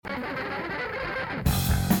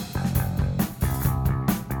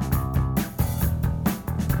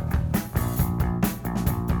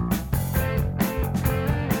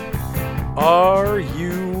Are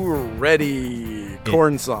you ready?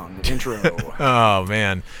 Corn song intro. Oh,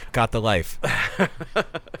 man. Got the life.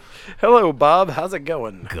 Hello, Bob. How's it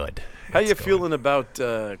going? Good. How It's you going. feeling about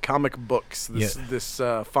comic books this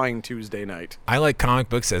fine Tuesday night? I like comic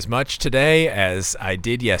books as much today as I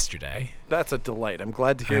did yesterday. That's a delight. I'm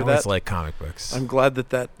glad to I hear always that. like comic books. I'm glad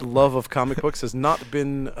that love of comic books has not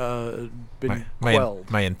been quelled.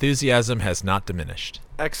 my enthusiasm has not diminished.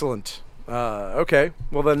 Excellent. Okay.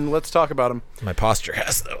 Well, then let's talk about them. My posture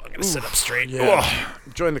has, though. I'm going to sit up straight. Yeah. Oh.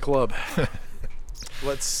 Join the club.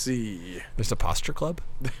 Let's see. There's a posture club?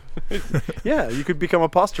 Yeah, you could become a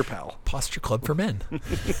posture pal. Posture club for men.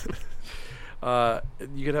 You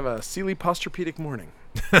could have a Sealy Posturepedic morning.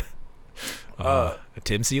 A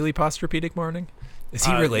Tim Seeley Posturepedic morning? Is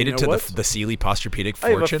he you related know to what? the Seeley Posturepedic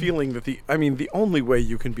I have fortune? a feeling that the only way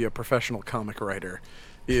you can be a professional comic writer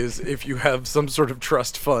is if you have some sort of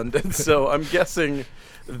trust fund, and so I'm guessing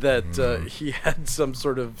that he had some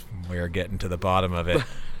sort of. We're getting to the bottom of it.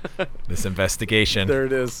 This investigation. There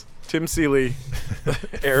it is, Tim Seeley,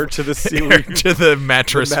 heir to the Seeley, Heir to the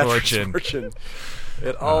mattress fortune. fortune.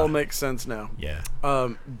 It all makes sense now. Yeah.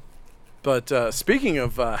 But speaking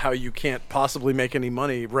of how you can't possibly make any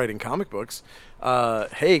money writing comic books,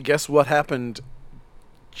 hey, guess what happened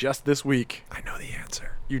just this week? I know the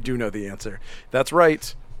answer. You do know the answer. That's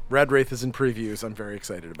right. Rad Wraith is in previews. I'm very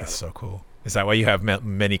excited about That's it. so cool. Is that why you have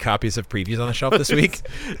many copies of previews on the shelf this week?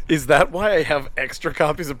 Is that why I have extra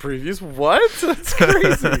copies of previews? What? That's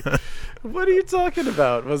crazy. What are you talking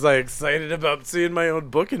about? Was I excited about seeing my own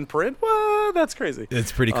book in print? What? That's crazy.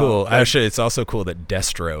 It's pretty cool. Actually, it's also cool that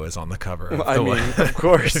Destro is on the cover. Of I the mean, one. of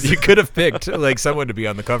course. You could have picked like someone to be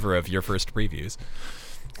on the cover of your first previews.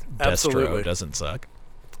 Absolutely. Destro doesn't suck.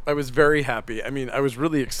 I was very happy. I mean, I was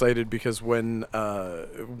really excited because when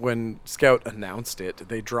Scout announced it,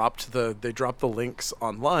 they dropped the links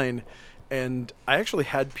online, and I actually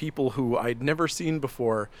had people who I'd never seen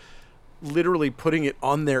before literally putting it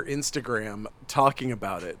on their Instagram talking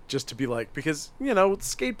about it, just to be like, because, you know,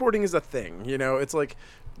 skateboarding is a thing, you know, it's like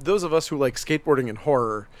those of us who like skateboarding and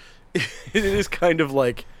horror, it is kind of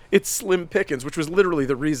like, it's slim pickings, which was literally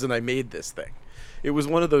the reason I made this thing. It was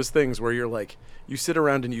one of those things where you're like, you sit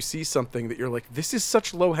around and you see something that you're like, this is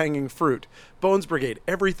such low-hanging fruit. Bones Brigade,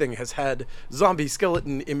 everything has had zombie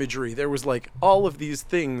skeleton imagery. There was like all of these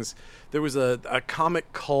things. There was a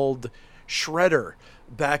comic called Shredder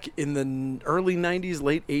back in the early 90s,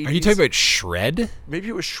 late 80s. Are you talking about Shred? Maybe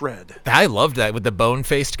it was Shred. I loved that with the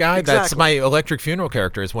bone-faced guy. That's Exactly. my Electric Funeral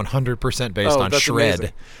character is 100% based on that's Shred.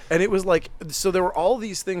 amazing. And it was like, so there were all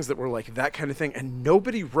these things that were like that kind of thing, and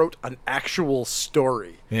nobody wrote an actual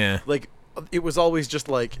story. Yeah. Like, it was always just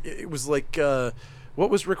like, it was like, what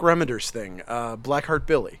was Rick Remender's thing? Blackheart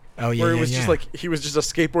Billy. Oh, yeah, Where it yeah, was just yeah. like, he was just a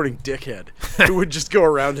skateboarding dickhead who would just go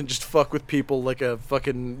around and just fuck with people like a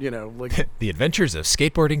fucking, you know, like, The Adventures of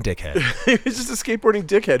Skateboarding Dickhead. he was just a skateboarding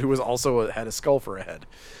dickhead who was also had a skull for a head.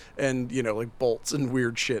 And, you know, like bolts and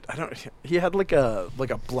weird shit. He had like a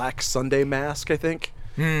Black Sunday mask, I think.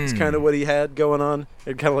 It's kind of what he had going on. It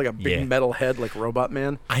had kind of like a big Yeah. metal head like Robot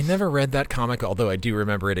Man. I never read that comic, although I do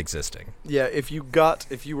remember it existing. Yeah, if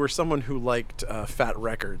you were someone who liked Fat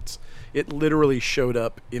Records, it literally showed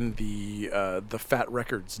up in the Fat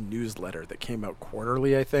Records newsletter that came out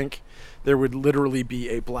quarterly, I think. There would literally be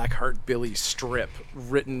a Blackheart Billy strip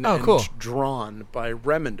written and cool. drawn by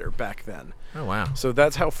Remender back then. Oh, wow. So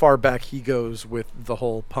that's how far back he goes with the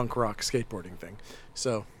whole punk rock skateboarding thing.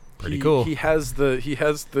 So Pretty cool. He has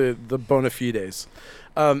the bona fides.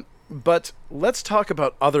 But let's talk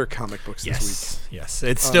about other comic books this week. Yes.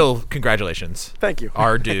 It's still congratulations. Thank you.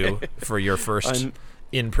 Are due for your first I'm-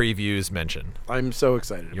 in previews mention. I'm so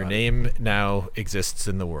excited. Your about name now exists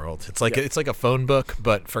in the world. It's like Yeah. it's like a phone book,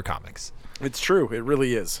 but for comics. It's true. It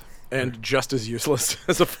really is. And just as useless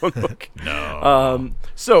as a phone book. No.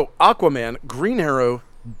 So, Aquaman, Green Arrow,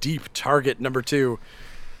 Deep Target #2.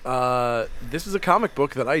 This is a comic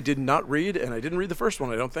book that I did not read, and I didn't read the first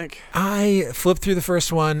one, I don't think. I flipped through the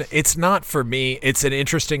first one. It's not for me. It's an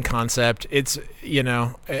interesting concept. It's, you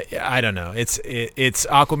know, I don't know. It's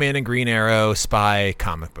Aquaman and Green Arrow spy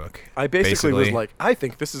comic book. I basically was like, I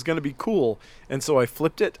think this is going to be cool. And so I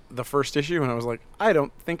flipped it, the first issue, and I was like, I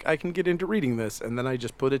don't think I can get into reading this. And then I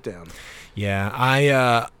just put it down.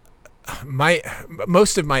 Yeah,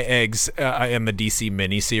 most of my eggs in the DC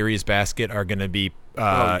miniseries basket are going to be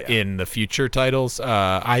in the future titles.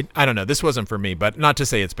 I don't know. This wasn't for me, but not to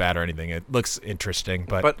say it's bad or anything. It looks interesting,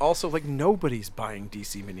 but also, like, nobody's buying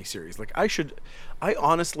DC miniseries. Like, I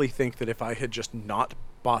honestly think that if I had just not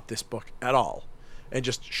bought this book at all and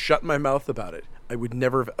just shut my mouth about it, I would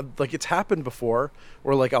never have, like, it's happened before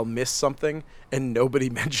where, like, I'll miss something and nobody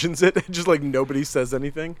mentions it. Just, like, nobody says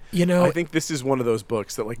anything. You know, I think this is one of those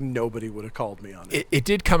books that, like, nobody would have called me on it. It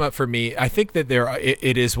did come up for me. I think that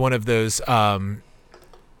it is one of those.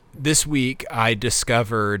 This week I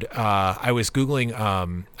discovered, I was Googling,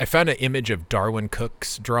 I found an image of Darwin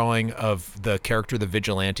Cook's drawing of the character, the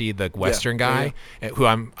vigilante, the Western guy, who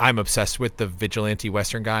I'm obsessed with, the vigilante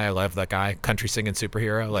Western guy. I love that guy, country singing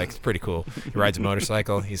superhero. Like, it's pretty cool. He rides a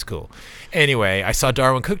motorcycle. He's cool. Anyway, I saw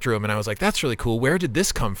Darwin Cook drew him and I was like, that's really cool. Where did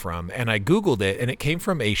this come from? And I Googled it and it came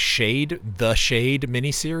from a The Shade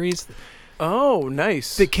miniseries. Oh,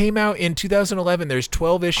 nice. That came out in 2011. There's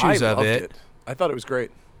 12 issues of it. I thought it was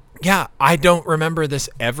great. Yeah, I don't remember this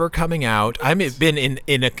ever coming out. I've been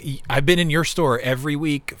in your store every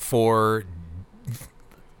week for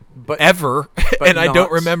ever, and I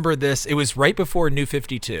don't remember this. It was right before New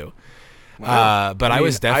 52. Wow. But I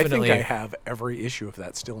was definitely. I think I have every issue of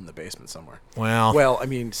that still in the basement somewhere. Well, I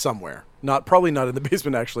mean, somewhere. Probably not in the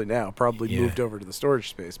basement actually now. Probably moved over to the storage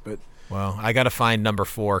space, but. Well, I got to find number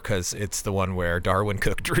 4 because it's the one where Darwin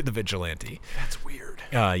Cook drew the vigilante. That's weird.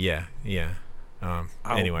 Yeah.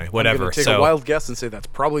 Anyway, whatever. I'm gonna take a wild guess and say that's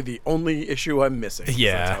probably the only issue I'm missing.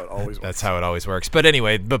 Yeah, that's how it always works. That's how it always works. But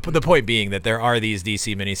anyway, but the point being that there are these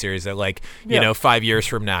DC miniseries that, like, you know, 5 years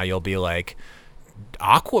from now you'll be like,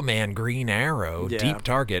 Aquaman, Green Arrow, Deep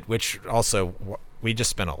Target, which also we just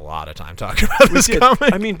spent a lot of time talking about this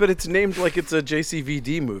comic. I mean, but it's named like it's a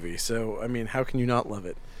JCVD movie, so I mean, how can you not love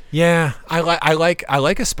it? Yeah, I like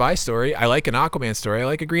a spy story. I like an Aquaman story. I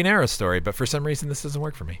like a Green Arrow story. But for some reason, this doesn't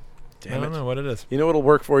work for me. Damn I don't know what it is. You know what'll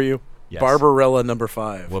work for you? Yes. Barbarella number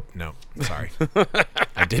 5. Whoop, no. Sorry.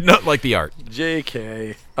 I did not like the art.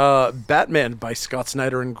 JK. Batman by Scott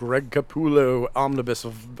Snyder and Greg Capullo, omnibus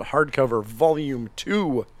of hardcover, volume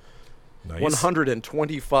 2. Nice.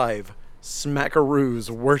 125 smackaroos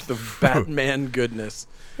worth of Batman goodness.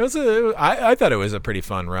 I thought it was a pretty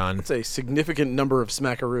fun run. It's a significant number of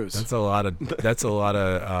smackaroos. That's a lot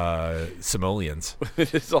of simoleons.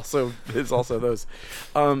 It's also those.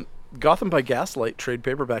 Gotham by Gaslight trade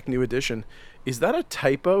paperback new edition. Is that a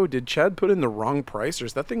typo? Did Chad put in the wrong price, or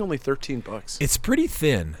is that thing only $13? It's pretty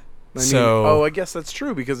thin. I guess that's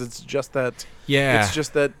true because it's just that. Yeah, it's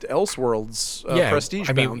just that Elseworlds prestige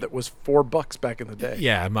bound that was $4 back in the day.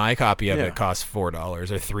 Yeah, my copy of it cost $4 or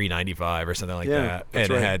 $3.95 or something like that,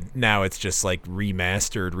 and now it's just like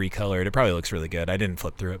remastered, recolored. It probably looks really good. I didn't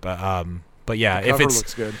flip through it, but yeah, the cover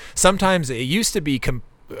looks good. Sometimes it used to be.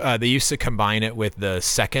 They used to combine it with the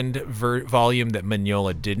second volume that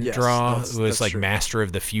Mignola didn't draw. It was like true. Master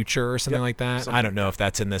of the Future or something like that. I don't know if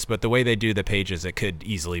that's in this, but the way they do the pages, it could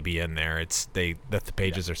easily be in there. The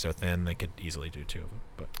pages are so thin, they could easily do 2 of them.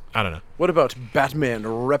 But I don't know. What about Batman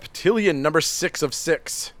Reptilian number 6 of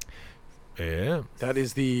 6? Yeah. That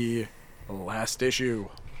is the last issue.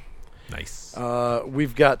 Nice.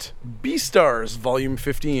 We've got Beastars volume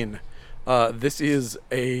 15. This is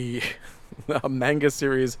a manga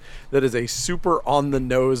series that is a super on the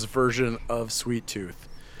nose version of Sweet Tooth.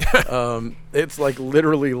 It's like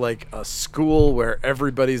literally like a school where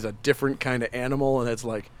everybody's a different kind of animal, and it's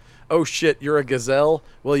like, oh shit, you're a gazelle?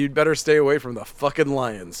 Well, you'd better stay away from the fucking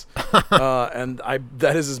lions. And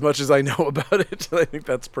that is as much as I know about it. I think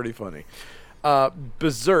that's pretty funny.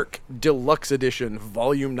 Berserk Deluxe Edition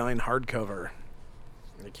Volume 9 hardcover.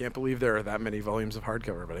 I can't believe there are that many volumes of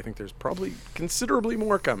hardcover, but I think there's probably considerably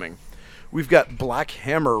more coming. We've got Black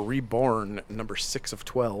Hammer Reborn, number 6 of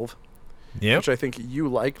 12. Yep. Which I think you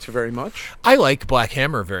liked very much. I like Black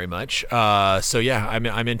Hammer very much. So yeah,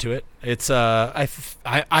 I'm into it. It's I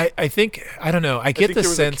think I don't know. I get the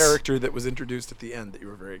sense there was a character that was introduced at the end that you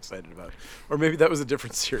were very excited about, or maybe that was a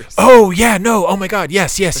different series. Oh yeah, no. Oh my God,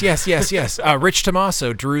 yes. Rich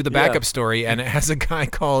Tommaso drew the backup story, and it has a guy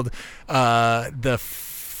called the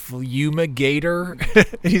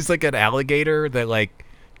Fumigator. He's like an alligator that like.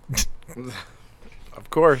 Of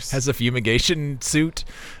course, has a fumigation suit.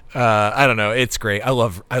 I don't know. It's great. I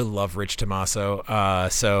love Rich Tommaso.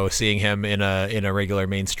 So seeing him in a regular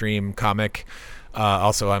mainstream comic.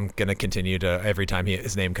 Also, I'm gonna continue to every time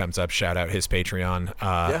his name comes up, shout out his Patreon.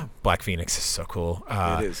 Black Phoenix is so cool.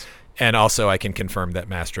 It is. And also, I can confirm that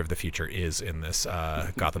Master of the Future is in this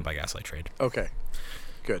Gotham by Gaslight trade. Okay,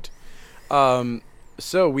 good.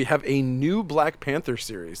 So we have a new Black Panther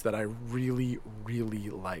series that I really, really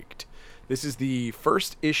liked. This is the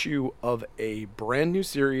first issue of a brand new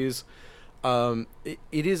series. It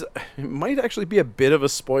might actually be a bit of a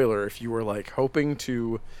spoiler if you were like hoping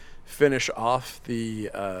to finish off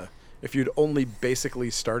if you'd only basically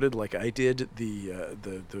started like I did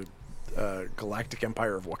the Galactic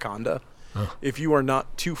Empire of Wakanda. if you are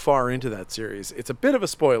not too far into that series. It's a bit of a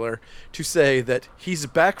spoiler to say that he's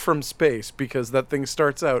back from space, because that thing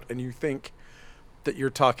starts out and you think that you're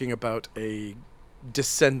talking about a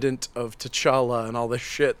descendant of T'Challa and all this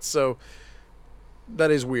shit. So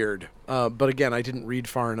that is weird. But again, I didn't read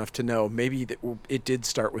far enough to know. Maybe it did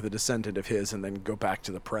start with a descendant of his and then go back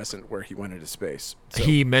to the present where he went into space. So,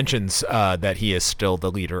 he mentions that he is still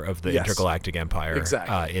the leader of the Yes. Intergalactic Empire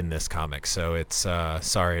Exactly. in this comic. So it's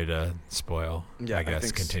sorry to spoil. Yeah, I guess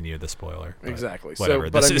think continue the spoiler. But Exactly. So, Whatever.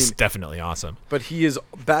 but This I is mean- definitely awesome. But he is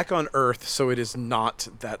back on Earth, so it is not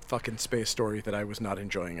that fucking space story that I was not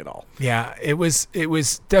enjoying at all. Yeah, it was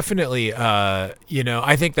definitely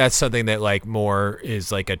I think that's something that like more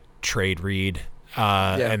is like a trade read.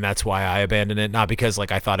 And that's why I abandoned it. Not because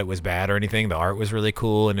like I thought it was bad or anything. The art was really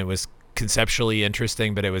cool and it was conceptually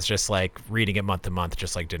interesting, but it was just like reading it month to month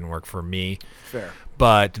just like didn't work for me. Fair.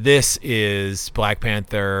 But this is Black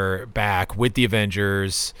Panther back with the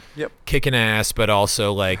Avengers, kicking ass, but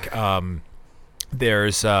also like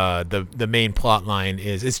there's the main plot line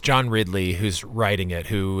is it's John Ridley who's writing it,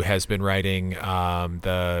 who has been writing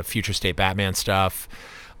the Future State Batman stuff,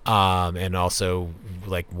 and also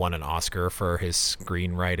like won an Oscar for his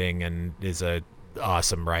screenwriting and is a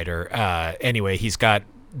awesome writer. Anyway, he's got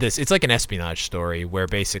this. It's like an espionage story where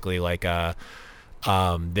basically like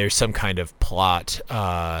there's some kind of plot.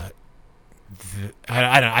 I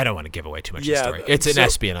don't want to give away too much of the story. It's an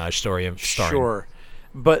espionage story. Sure.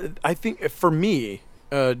 But I think for me,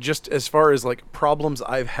 just as far as like problems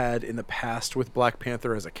I've had in the past with Black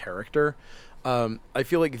Panther as a character, I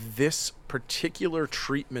feel like this particular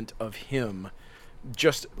treatment of him,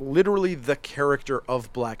 just literally the character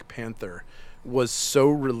of Black Panther, was so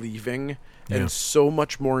relieving and so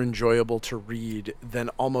much more enjoyable to read than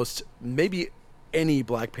almost maybe any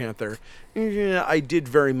Black Panther. Yeah, I did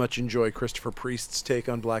very much enjoy Christopher Priest's take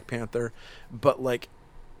on Black Panther, but like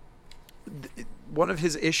one of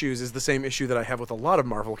his issues is the same issue that I have with a lot of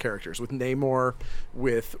Marvel characters, with Namor,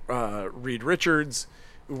 with Reed Richards,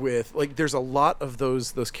 with like there's a lot of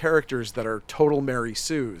those characters that are total Mary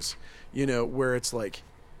Sues, where it's like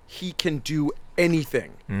he can do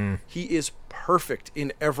anything. He is perfect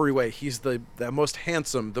in every way. He's the most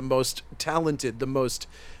handsome, the most talented,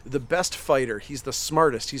 the best fighter. He's the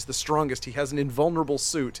smartest. He's the strongest. He has an invulnerable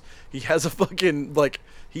suit. He has a fucking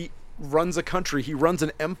he runs a country. He runs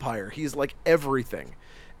an empire. He's like everything.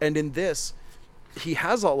 And in this, he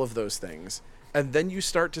has all of those things. And then you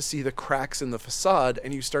start to see the cracks in the facade,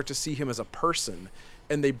 and you start to see him as a person.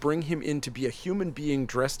 And they bring him in to be a human being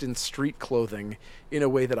dressed in street clothing in a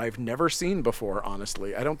way that I've never seen before,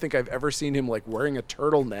 honestly. I don't think I've ever seen him like wearing a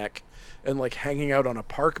turtleneck and like hanging out on a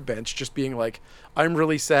park bench just being like, I'm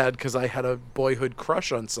really sad because I had a boyhood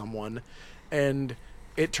crush on someone. And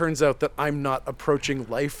it turns out that I'm not approaching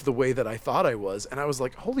life the way that I thought I was. And I was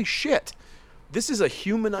like, holy shit, this is a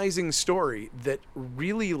humanizing story that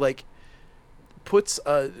really like puts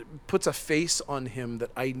a face on him that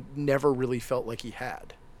I never really felt like he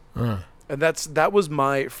had. And that was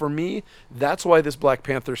for me, that's why this Black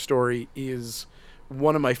Panther story is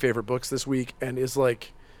one of my favorite books this week, and is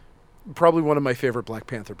like probably one of my favorite Black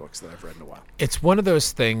Panther books that I've read in a while. It's one of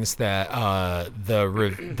those things that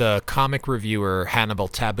the comic reviewer Hannibal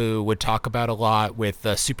Tabu would talk about a lot with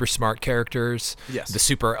the super smart characters, the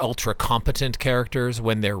super ultra competent characters,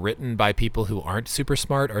 when they're written by people who aren't super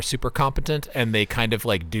smart or super competent, and they kind of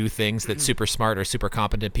like do things that super smart or super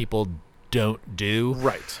competent people don't do.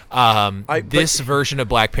 Right. This version of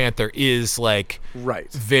Black Panther is like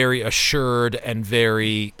very assured and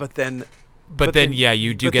very... But then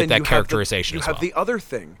you do get that characterization as well. You have the other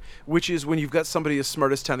thing, which is when you've got somebody as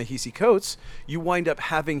smart as Ta-Nehisi Coates, you wind up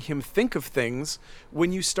having him think of things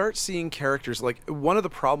when you start seeing characters. Like, one of the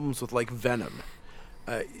problems with, like, Venom.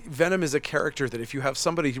 Venom is a character that if you have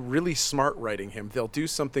somebody really smart writing him, they'll do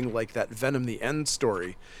something like that Venom the End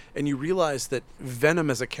story, and you realize that Venom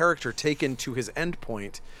as a character taken to his end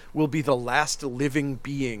point will be the last living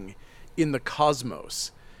being in the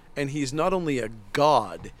cosmos. And he's not only a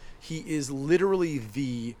god, he is literally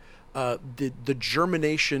the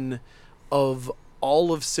germination of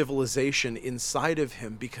all of civilization inside of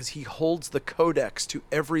him, because he holds the codex to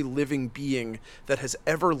every living being that has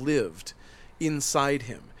ever lived inside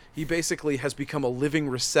him. He basically has become a living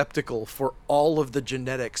receptacle for all of the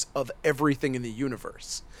genetics of everything in the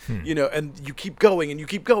universe. And you keep going and you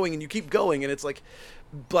keep going and you keep going, and it's like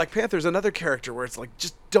Black Panther's another character where it's like,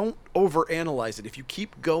 just don't overanalyze it. If you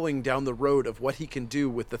keep going down the road of what he can do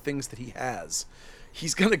with the things that he has,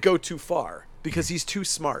 he's going to go too far because he's too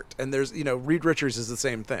smart. And there's, Reed Richards is the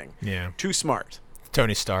same thing. Yeah. Too smart.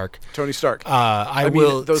 Tony Stark. Tony Stark. I mean,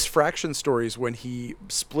 will. those Fraction stories when he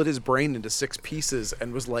split his brain into 6 pieces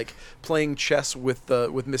and was like playing chess with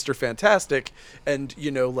Mr. Fantastic, and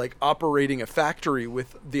like operating a factory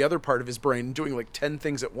with the other part of his brain, doing like 10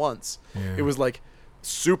 things at once. Yeah. It was like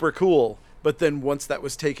super cool. But then once that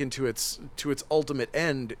was taken to its ultimate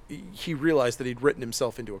end, he realized that he'd written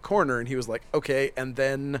himself into a corner, and he was like, okay, and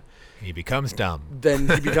then he becomes dumb. Then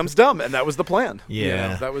he becomes dumb, and that was the plan.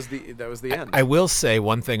 Yeah, that was the end. I will say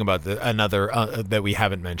one thing about another that we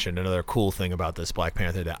haven't mentioned. Another cool thing about this Black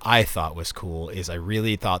Panther that I thought was cool is I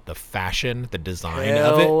really thought the design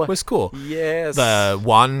of it was cool. Yes, the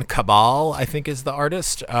Juan Cabal, I think, is the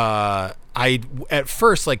artist. I at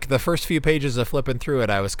first, like the first few pages of flipping through it,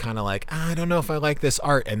 I was kind of like, I don't know if I like this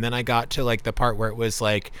art, and then I got to like the part where it was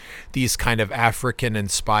like these kind of African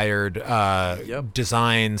inspired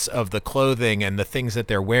designs of the clothing and the things that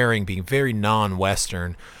they're wearing being very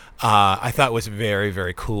non-Western. I thought was very,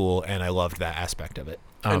 very cool, and I loved that aspect of it.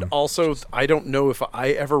 And also, I don't know if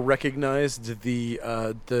I ever recognized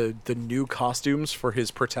the new costumes for his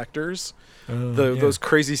protectors. Those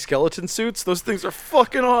crazy skeleton suits, those things are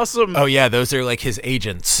fucking awesome. Oh yeah, those are like his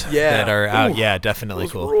agents that are out. Yeah, definitely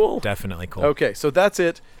cool. Rule. Definitely cool. Okay, so that's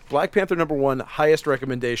it. Black Panther #1, highest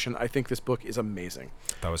recommendation. I think this book is amazing.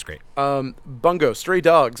 That was great. Bungo, Stray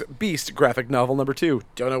Dogs, Beast, graphic novel #2.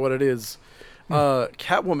 Don't know what it is.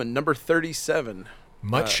 Catwoman #37.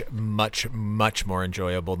 Much more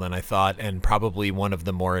enjoyable than I thought, and probably one of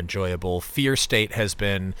the more enjoyable. Fear State has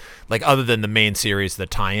been, like, other than the main series, the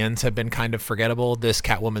tie-ins have been kind of forgettable. This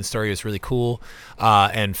Catwoman story is really cool,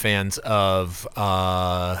 and fans of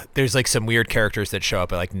there's like some weird characters that show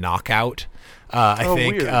up at like Knockout, I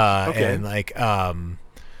think, weird. Okay. and like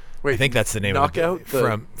Wait, I think that's the name Knockout? of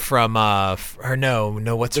it. From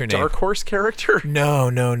her what's her name? Dark Horse character? No.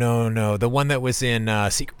 The one that was in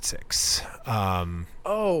Secret Six.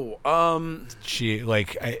 She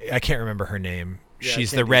like I can't remember her name. Yeah,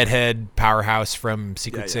 She's the redhead powerhouse from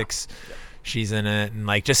Secret Six. Yeah. She's in it, and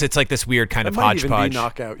like just it's like this weird kind of might even be hodgepodge.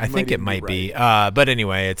 Knockout. I think it might be. But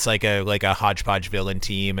anyway, it's like a hodgepodge villain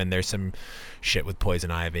team, and there's some shit with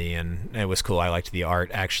Poison Ivy, and it was cool. I liked the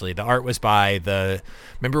art, actually. The art was by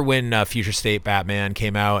remember when Future State Batman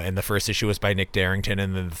came out, and the first issue was by Nick Darrington,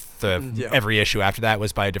 and then every issue after that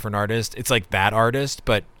was by a different artist. It's like that artist,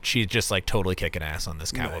 but she's just like totally kicking ass on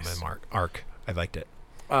this Catwoman arc. I liked it.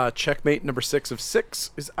 Checkmate #6 of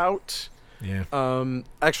 6 is out. Yeah.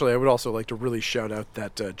 Actually, I would also like to really shout out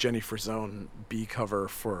that Jenny Frozone B cover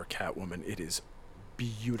for Catwoman. It is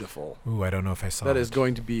beautiful. Ooh, I don't know if I saw that. That is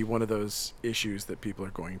going to be one of those issues that people are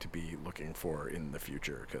going to be looking for in the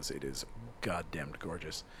future, because it is goddamn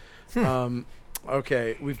gorgeous.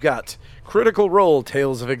 Okay, we've got Critical Role,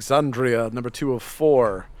 Tales of Exandria, #2 of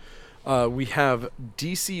 4. We have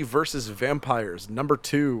DC versus Vampires,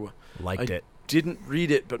 #2. Liked it. Didn't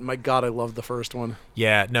read it, but my God, I love the first one.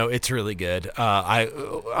 Yeah, no, it's really good.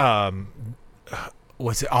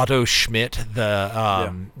 Was it Otto Schmidt,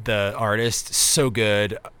 the artist? So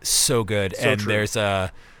good. So and true. There's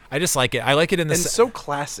I just like it. I like it in the and so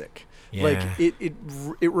classic. Yeah. Like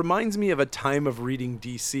it reminds me of a time of reading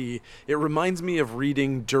DC. It reminds me of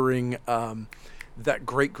reading during that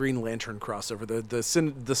great Green Lantern crossover, the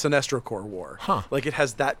Sinestro Corps War. Huh. Like it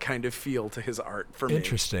has that kind of feel to his art for me.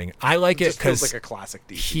 Interesting. I like it because because like a classic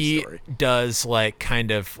DC he story. does like kind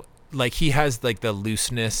of. Like he has like the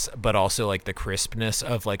looseness, but also like the crispness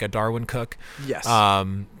of like a Darwin Cook. Yes.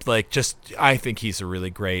 Like just I think he's a really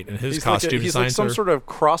great, and his costume he's designs like some are, sort of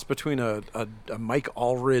cross between a Mike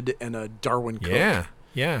Allred and a Darwin Cook.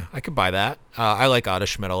 Yeah, I could buy that. I like Otto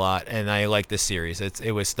Schmidt a lot, and I like this series.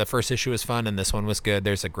 It was the first issue was fun, and this one was good.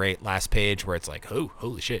 There's a great last page where it's like, oh,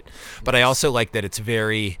 holy shit! But I also like that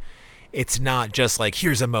it's not just like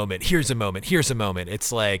here's a moment.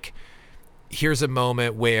 It's like, here's a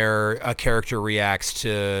moment where a character reacts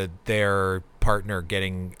to their partner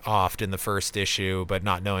getting offed in the first issue but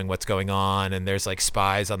not knowing what's going on, and there's like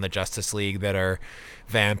spies on the Justice League that are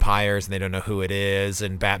vampires and they don't know who it is,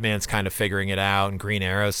 and Batman's kind of figuring it out, and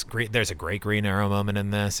there's a great Green Arrow moment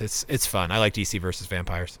in this. It's fun. I like DC versus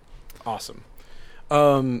Vampires. Awesome.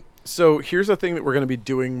 So here's a thing that we're going to be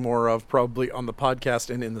doing more of probably on the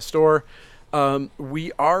podcast and in the store.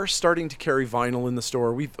 We are starting to carry vinyl in the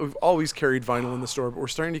store. We've always carried vinyl in the store, but we're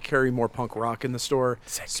starting to carry more punk rock in the store.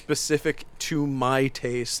 Sick. Specific to my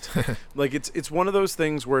taste. Like it's one of those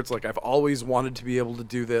things where it's like I've always wanted to be able to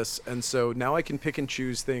do this, and so now I can pick and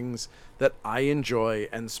choose things that I enjoy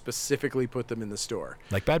and specifically put them in the store.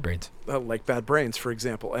 Like Bad Brains. Like Bad Brains, for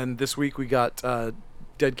example. And this week we got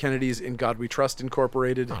Dead Kennedys in God We Trust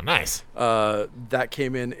Incorporated. Oh, nice. That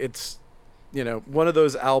came in. It's one of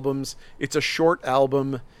those albums. It's a short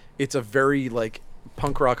album. It's a very like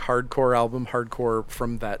punk rock hardcore album, hardcore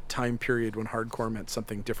from that time period when hardcore meant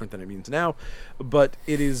something different than it means now. But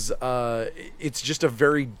it is it's just a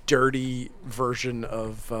very dirty version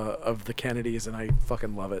of the Kennedys, and I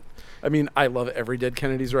fucking love it. I mean, I love every Dead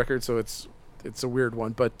Kennedys record, so it's a weird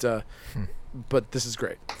one, but this is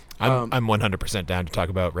great. I'm 100% down to talk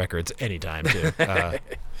about records anytime too.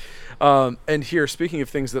 And here, speaking of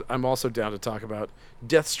things that I'm also down to talk about,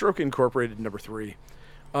 Deathstroke Incorporated #3.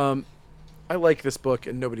 I like this book,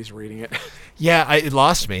 and nobody's reading it. Yeah, it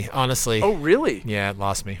lost me, honestly. Oh, really? Yeah, it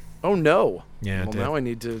lost me. Oh, no. Yeah, well, now I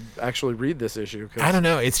need to actually read this issue. I don't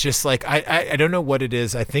know. It's just like, I don't know what it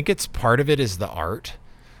is. I think it's part of it is the art.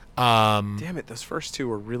 Damn it, those first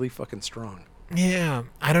two are really fucking strong. Yeah,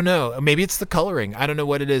 I don't know. Maybe it's the coloring. I don't know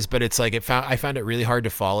what it is, but it's like I found it really hard to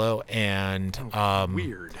follow, and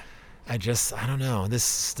weird. I don't know.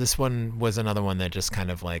 This one was another one that just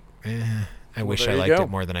kind of like, I wish I liked it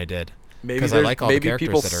more than I did. Maybe I like all the characters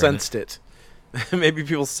people that are sensed it. Maybe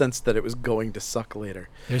people sensed that it was going to suck later.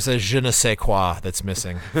 There's a je ne sais quoi that's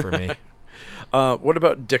missing for me. What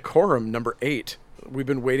about Decorum #8? We've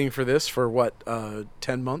been waiting for this for what,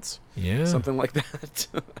 10 months? Yeah, something like that.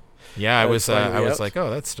 Yeah, I was like,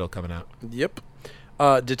 oh, that's still coming out. Yep.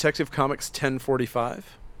 Detective Comics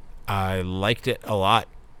 1045. I liked it a lot.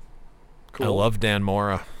 Cool. I love Dan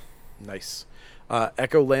Mora. Nice.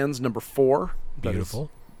 Echo Lands #4. Beautiful. That is,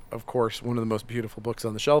 of course, one of the most beautiful books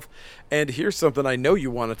on the shelf. And here's something I know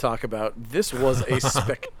you want to talk about. This was a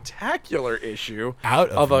spectacular issue out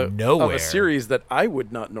of nowhere of a series that I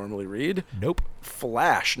would not normally read. Nope.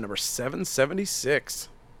 Flash #776.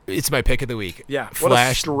 It's my pick of the week. Yeah, Flash, what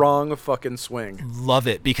a strong fucking swing. Love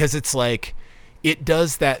it because it's like it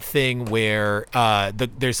does that thing where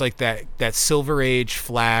there's like that Silver Age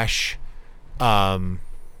Flash. Keep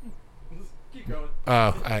going.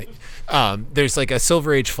 There's like a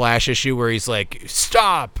Silver Age Flash issue where he's like,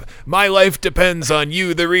 "Stop! My life depends on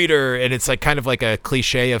you, the reader," and it's like kind of like a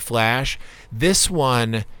cliche of Flash. This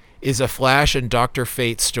one is a Flash and Dr.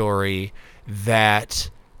 Fate story that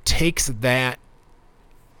takes that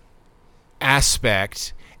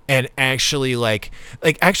aspect and actually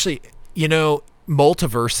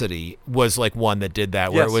Multiversity was like one that did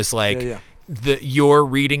that, where it was like your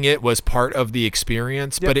reading it was part of the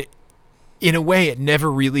experience, but it in a way it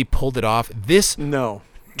never really pulled it off. This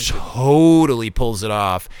totally pulls it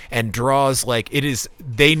off and draws like it is.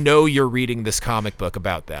 They know you're reading this comic book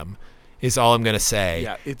about them. Is all I'm going to say.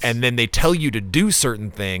 Yeah, and then they tell you to do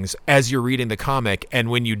certain things as you're reading the comic,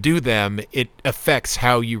 and when you do them, it affects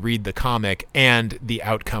how you read the comic and the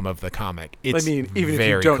outcome of the comic. It's even if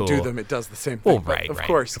you don't do them, it does the same thing. Well, right, of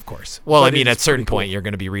course. Well, at a certain point, you're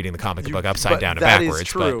going to be reading the comic book upside down and backwards. That is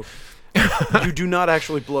true. You do not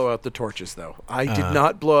actually blow out the torches, though. I did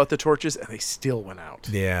not blow out the torches, and they still went out.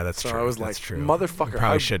 Yeah, that's true. So I was that's like, true. motherfucker,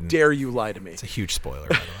 how dare you lie to me? It's a huge spoiler,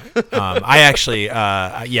 by the way. I actually,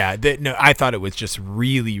 I thought it was just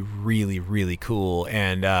really, really, really cool,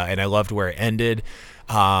 and I loved where it ended.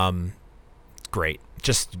 Great.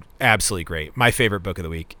 Just absolutely great. My favorite book of the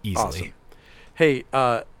week, easily. Awesome. Hey,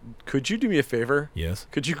 could you do me a favor? Yes.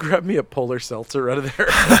 Could you grab me a polar seltzer out of there?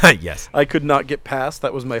 Yes. I could not get past.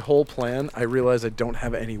 That was my whole plan. I realize I don't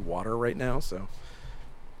have any water right now, so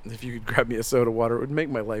if you could grab me a soda water, it would make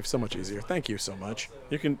my life so much easier. Thank you so much.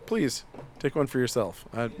 You can please take one for yourself.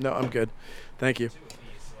 No, I'm good. Thank you.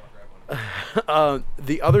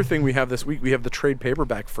 The other thing we have this week, we have the trade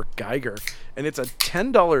paperback for Geiger, and it's a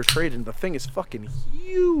 $10 trade, and the thing is fucking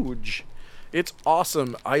huge. It's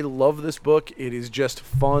awesome. I love this book. It is just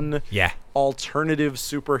fun, alternative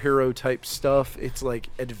superhero type stuff. It's like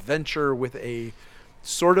adventure with a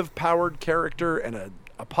sort of powered character and an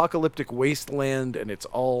apocalyptic wasteland, and it's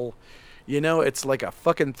all, it's like a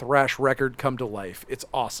fucking thrash record come to life. It's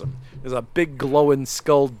awesome. There's a big glowing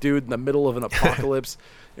skull dude in the middle of an apocalypse.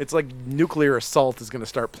 It's like Nuclear Assault is going to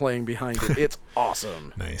start playing behind it. It's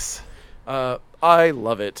awesome. Nice. I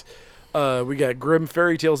love it. We got Grim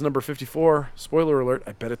Fairy Tales #54. Spoiler alert,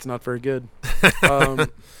 I bet it's not very good.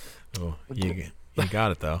 You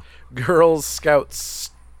got it, though. Girl Scout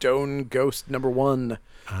Stone Ghost #1.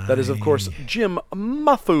 That is, of course, Jim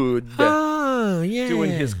Mahfood. Oh, yeah.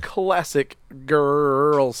 Doing his classic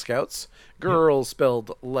Girl Scouts. Girl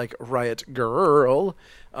spelled like Riot Girl.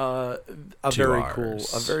 A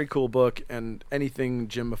very cool book, and anything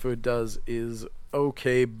Jim Mahfood does is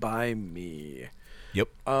okay by me. Yep.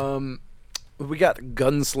 We got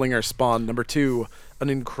Gunslinger Spawn #2, an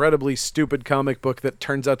incredibly stupid comic book that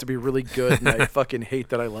turns out to be really good, and I fucking hate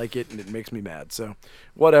that I like it, and it makes me mad. So,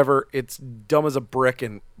 whatever. It's dumb as a brick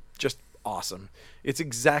and just awesome. It's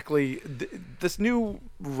exactly this new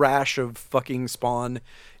rash of fucking Spawn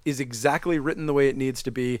is exactly written the way it needs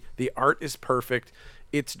to be. The art is perfect.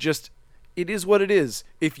 It's just, it is what it is.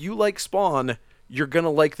 If you like Spawn, you're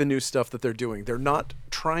gonna like the new stuff that they're doing. They're not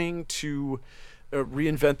trying to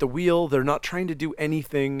reinvent the wheel. They're not trying to do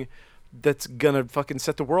anything that's gonna fucking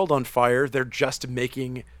set the world on fire. They're just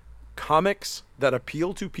making comics that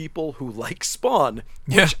appeal to people who like Spawn,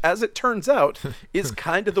 which, as it turns out, is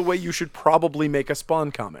kind of the way you should probably make a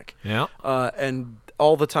Spawn comic. Yeah. And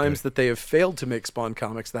all the times that they have failed to make Spawn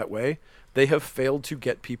comics that way, they have failed to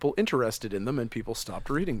get people interested in them, and people stopped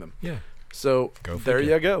reading them. Yeah. So there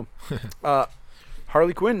you go.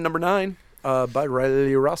 Harley Quinn, number 9, by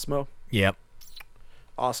Riley Rossmo. Yep.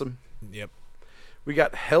 Awesome. Yep. We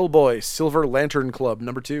got Hellboy, Silver Lantern Club,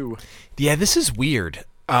 number 2. Yeah, this is weird.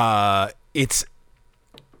 It's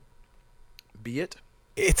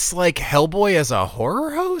like Hellboy as a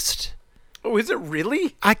horror host. Oh, is it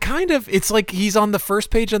really? It's like he's on the first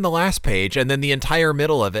page and the last page, and then the entire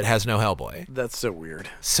middle of it has no Hellboy. That's so weird.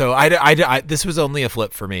 So this was only a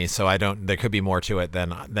flip for me, so there could be more to it than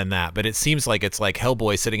that, but it seems like it's like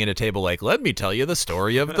Hellboy sitting at a table like, let me tell you the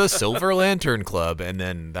story of the Silver Lantern Club, and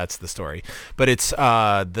then that's the story. But it's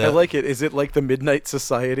I like it. Is it like the Midnight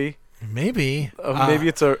Society? Maybe. Maybe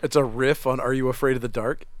it's a riff on Are You Afraid of the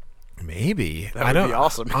Dark? Maybe. That would be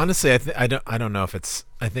awesome. Honestly, I don't know if it's.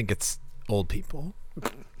 I think it's old people.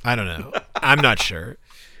 I don't know. I'm not sure.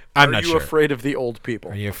 Are you afraid of the old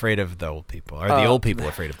people? Are you afraid of the old people? Are the old people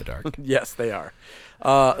afraid of the dark? Yes, they are.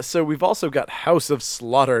 So we've also got House of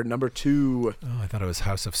Slaughter, number 2. Oh, I thought it was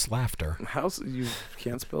House of Slaughter. You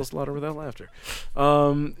can't spell slaughter without laughter.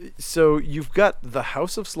 So you've got the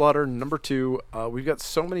House of Slaughter, number 2. We've got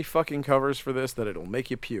so many fucking covers for this that it'll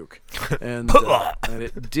make you puke. And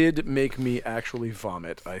it did make me actually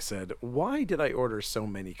vomit. I said, why did I order so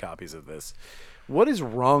many copies of this? What is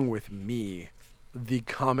wrong with me, the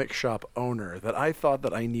comic shop owner, that I thought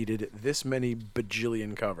that I needed this many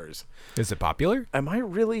bajillion covers? Is it popular? Am I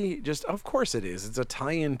really just... Of course it is. It's a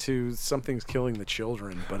tie-in to Something's Killing the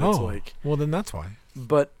Children, but it's like... Well, then that's why.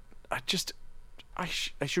 But I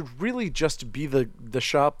should really just be the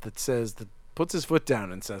shop that says... that puts his foot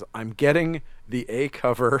down and says, I'm getting the A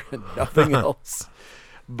cover and nothing else.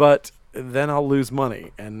 But then I'll lose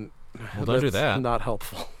money, and don't do that. Not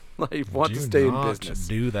helpful. I want to stay in business.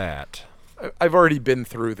 Do that. I've already been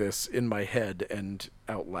through this in my head and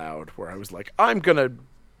out loud, where I was like, I'm going to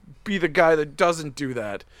be the guy that doesn't do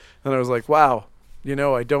that. And I was like, wow,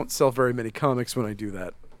 I don't sell very many comics when I do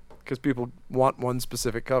that, because people want one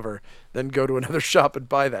specific cover, then go to another shop and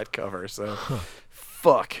buy that cover. So,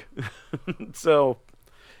 fuck. So,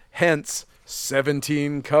 hence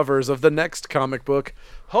 17 covers of the next comic book,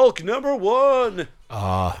 Hulk number 1.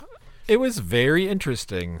 It was very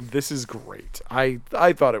interesting. This is great. I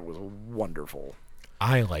thought it was wonderful.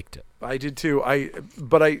 I liked it. I did too.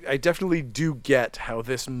 But I definitely do get how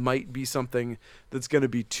this might be something that's going to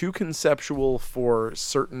be too conceptual for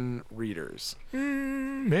certain readers.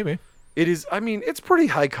 Maybe. It is. I mean, it's pretty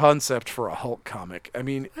high concept for a Hulk comic. I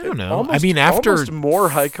mean, I don't know. Almost more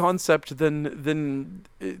high concept than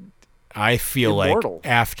I feel Immortal.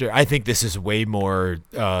 like I think this is way more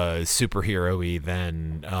superhero-y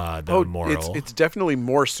than Immortal. It's definitely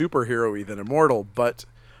more superhero-y than Immortal, but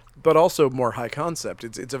also more high concept.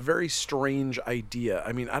 It's a very strange idea.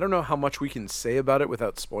 I mean, I don't know how much we can say about it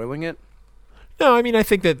without spoiling it. No, I mean, I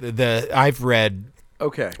think that I've read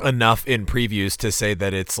enough in previews to say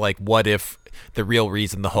that it's like, what if the real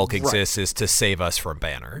reason the Hulk exists is to save us from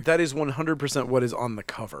Banner? That is 100% what is on the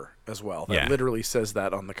cover as well. That literally says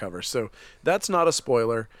that on the cover. So that's not a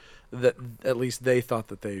spoiler that at least they thought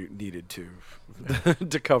that they needed to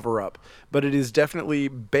to cover up. But it is definitely,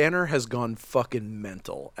 Banner has gone fucking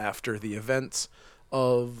mental after the events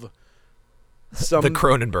of the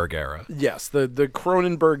Cronenberg era. Yes, the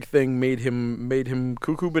Cronenberg thing made him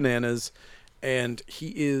cuckoo bananas, and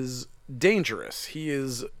he is dangerous. He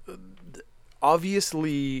is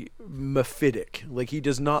obviously mephitic. Like, he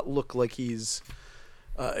does not look like he's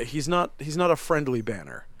not a friendly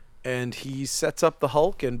Banner. And he sets up the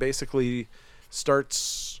Hulk and basically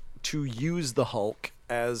starts to use the Hulk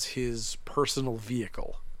as his personal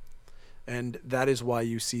vehicle. And that is why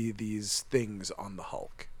you see these things on the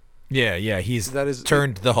Hulk. Yeah, he's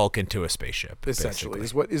turned the Hulk into a spaceship. Essentially,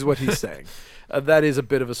 is what he's saying. That is a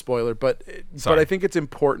bit of a spoiler, but I think it's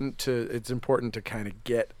important to kind of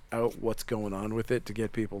get out what's going on with it to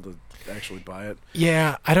get people to actually buy it.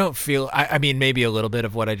 Yeah, I don't feel. I mean, maybe a little bit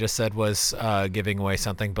of what I just said was giving away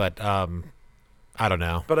something, but I don't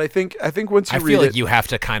know. But I think once you read it, I feel like you have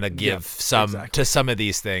to kind of give to some of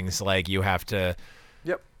these things. Like, you have to.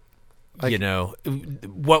 Yep. you know,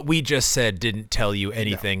 what we just said didn't tell you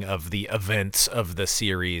anything of the events of the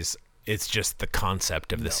series. It's just the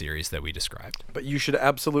concept of the series that we described. But you should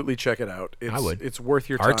absolutely check it out. I would. It's worth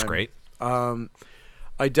your time. Art's great.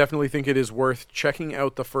 I definitely think it is worth checking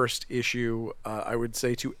out the first issue. I would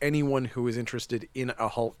say to anyone who is interested in a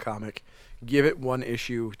Hulk comic, give it one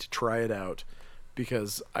issue to try it out,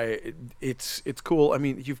 because it's cool. I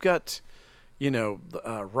mean, you've got,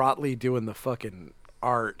 Rotley doing the fucking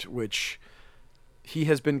art, which he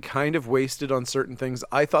has been kind of wasted on certain things.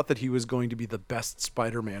 I thought that he was going to be the best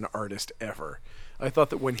Spider-Man artist ever. I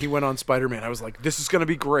thought that when he went on Spider-Man, I was like, this is going to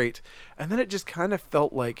be great. And then it just kind of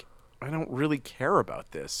felt like, I don't really care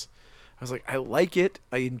about this. I was like, I like it.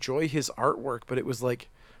 I enjoy his artwork, but it was like,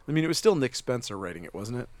 I mean, it was still Nick Spencer writing it,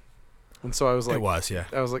 wasn't it? And so I was like, it was, yeah.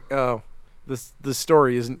 I was like, oh, the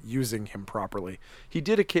story isn't using him properly. He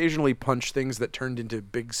did occasionally punch things that turned into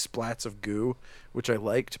big splats of goo, which I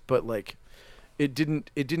liked, but like, it didn't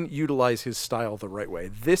utilize his style the right way.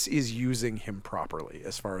 This is using him properly,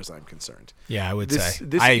 as far as I'm concerned. Yeah, I would say.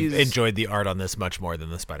 I enjoyed the art on this much more than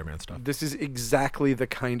the Spider-Man stuff. This is exactly the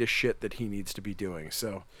kind of shit that he needs to be doing.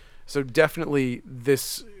 So definitely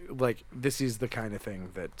this is the kind of thing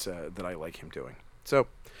that I like him doing. So,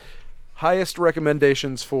 highest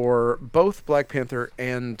recommendations for both Black Panther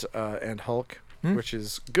and Hulk. Which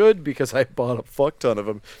is good because I bought a fuck ton of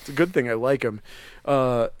them. It's a good thing I like them.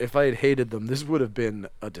 If I had hated them, this would have been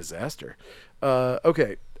a disaster.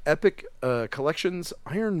 Okay, Epic Collections,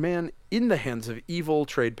 Iron Man in the Hands of Evil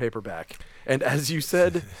trade paperback. And as you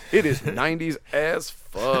said, it is 90s as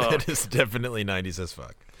fuck. It is definitely 90s as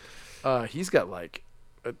fuck. He's got like...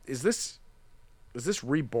 Is this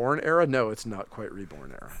Reborn era? No, it's not quite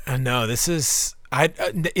Reborn era. No, this is...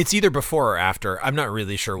 it's either before or after. I'm not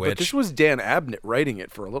really sure which. But this was Dan Abnett writing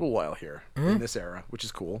it for a little while here in this era, which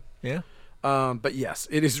is cool. Yeah. But yes,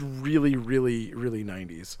 it is really, really, really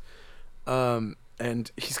 90s.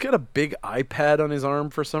 And he's got a big iPad on his arm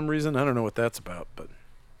for some reason. I don't know what that's about, but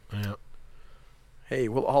yeah. Hey,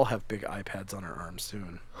 we'll all have big iPads on our arms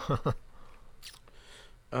soon.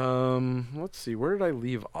 Let's see. Where did I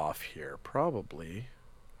leave off here? Probably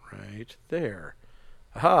right there.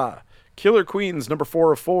 Aha! Killer Queens, number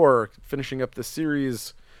 4 of 4, finishing up the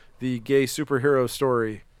series, the gay superhero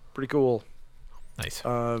story. Pretty cool. Nice.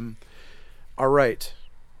 All right.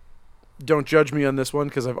 Don't judge me on this one,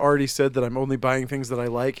 because I've already said that I'm only buying things that I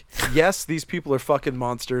like. Yes, these people are fucking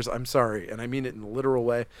monsters. I'm sorry, and I mean it in a literal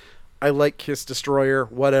way. I like Kiss Destroyer,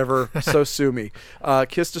 whatever, so sue me.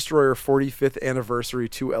 Kiss Destroyer 45th Anniversary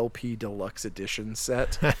 2LP Deluxe Edition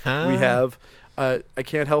set. We have... I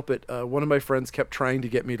can't help it. One of my friends kept trying to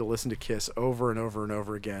get me to listen to Kiss over and over and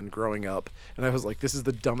over again growing up. And I was like, this is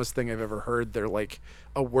the dumbest thing I've ever heard. They're like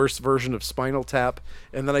a worse version of Spinal Tap.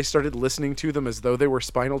 And then I started listening to them as though they were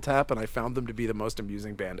Spinal Tap, and I found them to be the most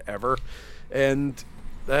amusing band ever. And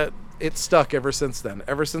that it stuck ever since then.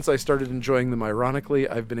 Ever since I started enjoying them ironically,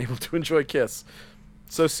 I've been able to enjoy Kiss.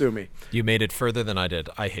 So sue me. You made it further than I did.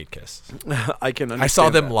 I hate Kiss. I can understand I saw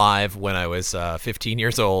them that. live when I was 15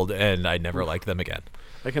 years old, and I never liked them again.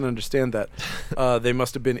 I can understand that. They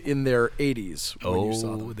must have been in their 80s when you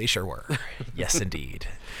saw them. They sure were. Yes, indeed.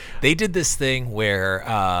 They did this thing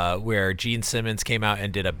where Gene Simmons came out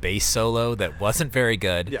and did a bass solo that wasn't very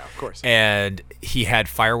good. Yeah, of course. And he had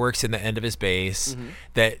fireworks in the end of his bass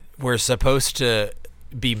that were supposed to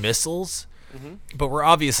be missiles, but were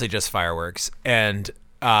obviously just fireworks. And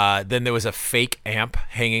then there was a fake amp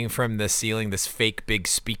hanging from the ceiling, this fake big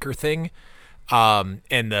speaker thing.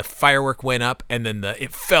 And the firework went up, and then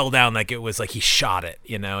it fell down like it was like he shot it,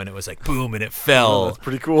 and it was like boom, and it fell. Oh, that's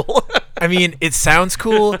pretty cool. I mean, it sounds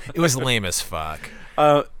cool. It was lame as fuck.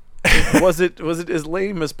 Was it as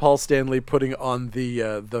lame as Paul Stanley putting on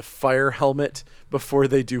the fire helmet before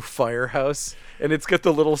they do Firehouse, and it's got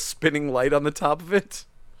the little spinning light on the top of it?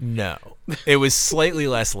 No, it was slightly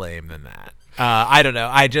less lame than that. I don't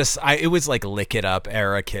know. It was like Lick It Up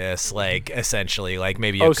era Kiss, like essentially, like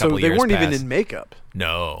maybe a couple years. Oh, so they weren't past. even in makeup.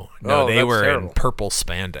 No, they were terrible. in purple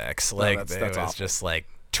spandex. Like that's it was awful. just like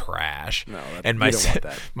trash. No, and you don't want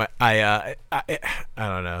that. I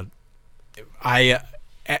don't know.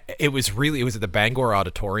 It was at the Bangor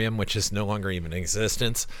Auditorium, which is no longer even in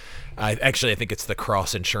existence. I think it's the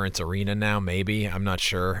Cross Insurance Arena now. Maybe, I'm not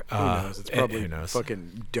sure. Who knows? It's probably who knows?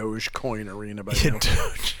 Fucking Dogecoin Arena by now.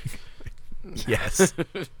 Yes.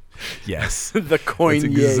 Yes. The coin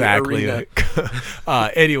That's exactly arena.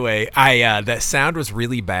 Anyway, that sound was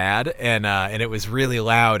really bad, and it was really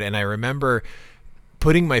loud, and I remember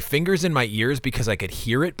putting my fingers in my ears because I could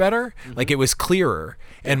hear it better. Like it was clearer.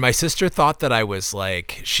 And my sister thought that I was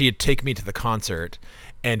like, she had taken me to the concert,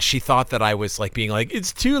 and she thought that I was like being like,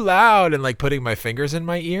 it's too loud, and like putting my fingers in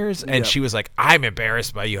my ears. And she was like, I'm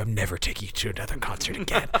embarrassed by you. I'm never taking you to another concert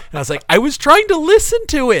again. And I was like, I was trying to listen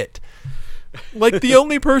to it. Like the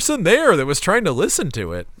only person there that was trying to listen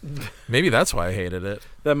to it. Maybe that's why I hated it.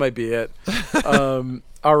 That might be it.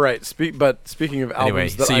 All right. Speaking of albums, Anyway,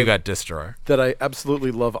 so you got Disc Drawer. that I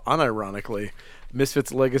absolutely love, unironically,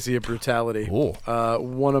 Misfits' Legacy of Brutality. Ooh.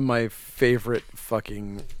 One of my favorite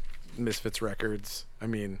fucking Misfits records. I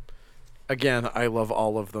mean, again, I love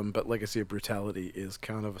all of them, but Legacy of Brutality is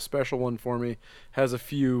kind of a special one for me. Has a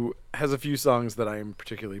few songs that I am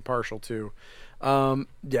particularly partial to.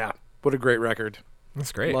 Yeah, what a great record.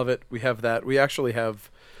 That's great. Love it. We have that. We actually have.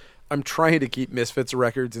 I'm trying to keep Misfits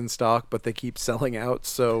records in stock, but they keep selling out.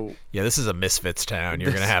 So Yeah, this is a Misfits town.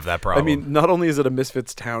 You're going to have that problem. I mean, not only is it a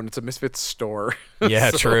Misfits town, it's a Misfits store.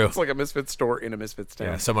 Yeah, So true. It's like a Misfits store in a Misfits town.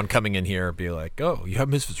 Yeah, someone coming in here be like, oh, you have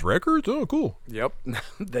Misfits records? Oh, cool. Yep.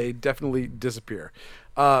 They definitely disappear.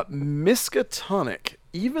 Miskatonic,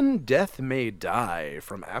 Even Death May Die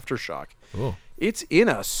from Aftershock. Ooh. It's in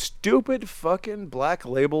a stupid fucking Black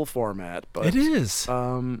Label format, but It is.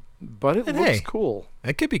 but it And looks hey. cool.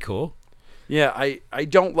 That could be cool. Yeah, I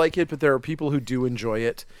don't like it, but there are people who do enjoy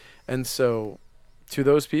it, and so to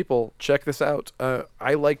those people, check this out.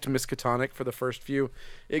 I liked Miskatonic for the first few.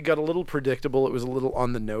 It got a little predictable. It was a little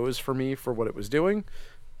on the nose for me for what it was doing,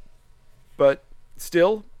 but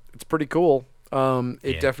still, it's pretty cool.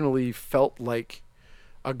 It definitely felt like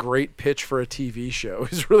a great pitch for a TV show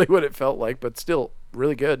is really what it felt like, but still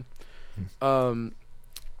really good. You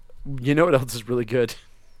know what else is really good?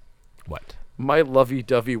 What? My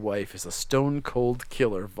Lovey-Dovey Wife is a Stone Cold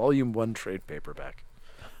Killer, Volume 1 trade paperback.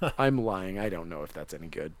 I'm lying. I don't know if that's any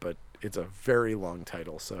good, but it's a very long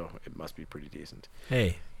title, so it must be pretty decent.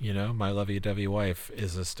 Hey, My Lovey-Dovey Wife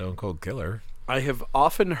is a Stone Cold Killer. I have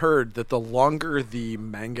often heard that the longer the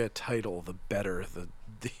manga title, the better the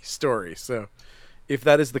story. So if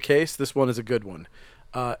that is the case, this one is a good one.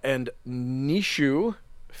 And Nishu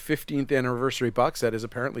 15th anniversary box set is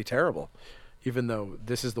apparently terrible, even though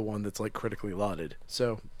this is the one that's like critically lauded.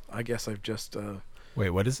 So I guess I've just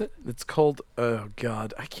Wait, what is it? it's called, oh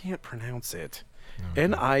god, I can't pronounce it.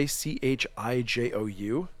 Nichijou.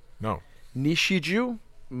 No. Nishiju,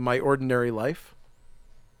 My Ordinary Life.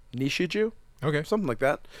 Nishiju, Okay. something like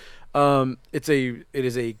that. It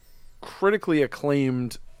is a critically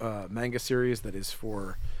acclaimed manga series that is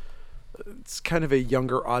for, it's kind of a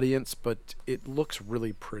younger audience, but it looks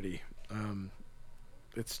really pretty.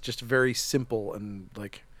 It's just very simple and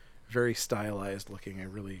like very stylized looking. I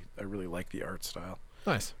really like the art style.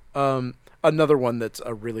 Nice. Another one that's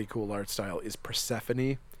a really cool art style is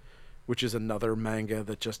Persephone, which is another manga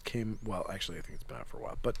that just came. Well, actually, I think it's been out for a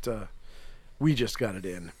while, but we just got it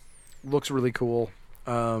in. Looks really cool.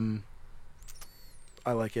 I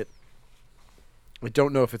like it. I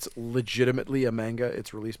don't know if it's legitimately a manga.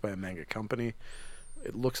 It's released by a manga company.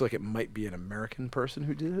 It looks like it might be an American person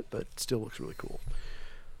who did it, but it still looks really cool.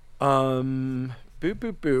 Boop,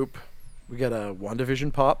 boop, boop. We got a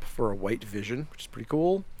WandaVision pop for a White Vision, which is pretty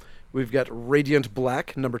cool. We've got Radiant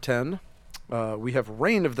Black, number 10. We have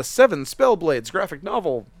Reign of the Seven Spellblades, graphic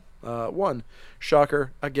novel, 1.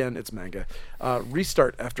 Shocker. Again, it's manga.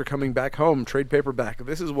 Restart After Coming Back Home, trade paperback.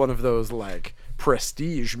 This is one of those, like,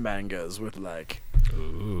 prestige mangas with, like...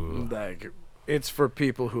 Ooh. Like, it's for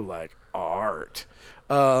people who like art.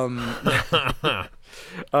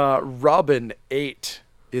 Robin 8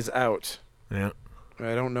 is out. Yeah.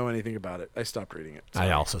 I don't know anything about it. I stopped reading it.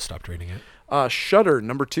 I also stopped reading it. Shudder,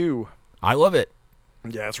 number 2. I love it.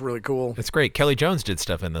 Yeah, it's really cool. It's great. Kelly Jones did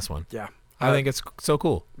stuff in this one. Yeah. I think it's so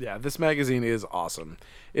cool. Yeah, this magazine is awesome.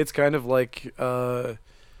 It's kind of like, what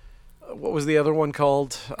was the other one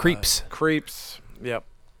called? Creeps. Creeps. Yep.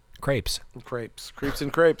 Crepes. Creeps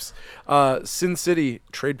and Crepes. Sin City,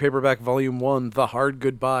 trade paperback volume 1, The Hard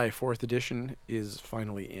Goodbye, 4th edition, is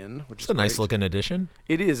finally in, which It's is a nice great. looking edition.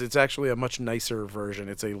 It is. It's actually a much nicer version.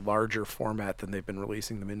 It's a larger format than they've been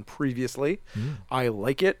releasing them in previously. I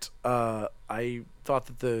like it. I thought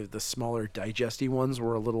that the smaller digesty ones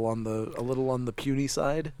were a little on the puny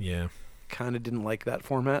side. Yeah. Kind of didn't like that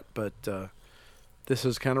format, but this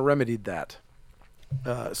has kind of remedied that.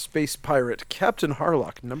 Space Pirate, Captain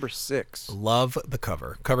Harlock, number 6. Love the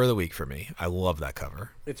cover. Cover of the week for me. I love that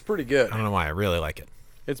cover. It's pretty good. I don't know why. I really like it.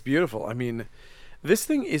 It's beautiful. I mean, this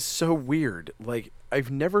thing is so weird. Like, I've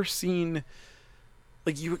never seen...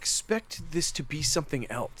 Like, you expect this to be something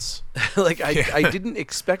else. Like, I didn't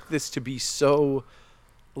expect this to be so...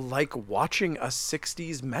 like watching a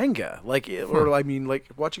 60s manga. Like, or I mean, like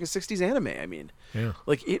watching a 60s anime, I mean. Yeah.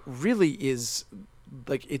 Like, it really is...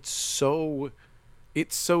 Like, it's so...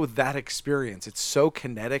 it's so that experience. It's so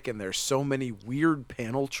kinetic, and there's so many weird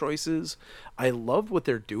panel choices. I love what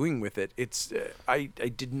they're doing with it. It's I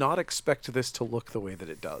did not expect this to look the way that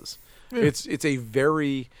it does. Yeah. It's a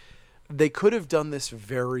very, they could have done this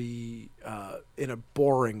very in a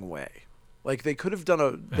boring way. Like they could have done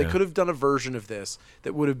a version of this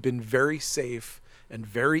that would have been very safe and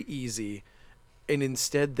very easy, and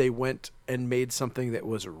instead they went and made something that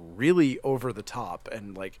was really over the top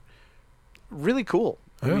and like really cool.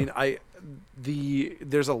 Yeah. I mean,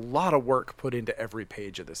 there's a lot of work put into every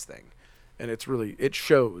page of this thing, and it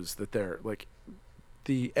shows that they're like,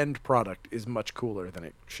 the end product is much cooler than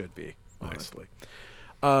it should be, honestly.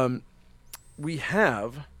 We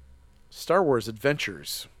have Star Wars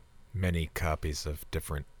Adventures. Many copies of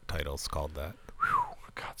different titles called that. Whew,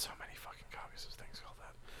 God, so many fucking copies of things called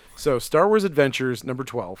that. So Star Wars Adventures number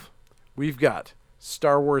 12. We've got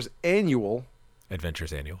Star Wars Annual.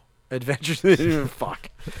 Adventures Annual.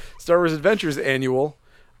 Fuck. Star Wars Adventures Annual.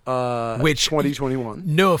 Which 2021.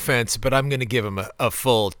 No offense, but I'm going to give them a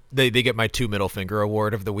full. They get my 2 middle finger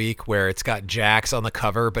award of the week, where it's got Jax on the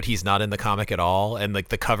cover, but he's not in the comic at all, and like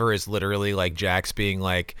the cover is literally like Jax being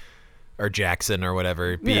like, or Jackson or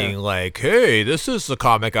whatever, being like, "Hey, this is the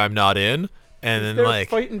comic I'm not in," and then they're like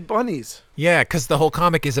fighting bunnies. Yeah, because the whole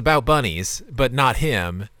comic is about bunnies, but not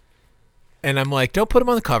him. And I'm like, don't put him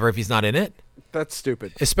on the cover if he's not in it. That's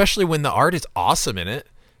stupid. Especially when the art is awesome in it.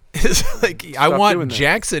 It's like, I want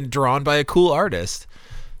Jackson drawn by a cool artist.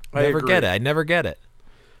 I never get it.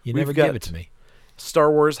 You never give it to me.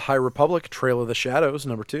 Star Wars High Republic Trail of the Shadows,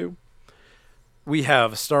 number 2. We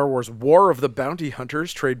have Star Wars War of the Bounty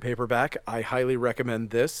Hunters trade paperback. I highly recommend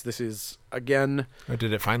this. This is, again... Oh,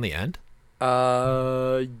 did it finally end?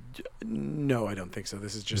 No, I don't think so.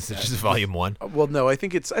 This is just volume 1. Well, no, I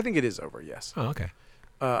think it is over. Yes. Oh, okay.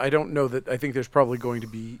 I don't know that. I think there's probably going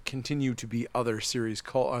to continue to be other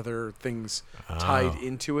things tied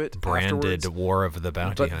into it. Branded afterwards. War of the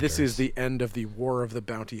Bounty Hunters. But this is the end of the War of the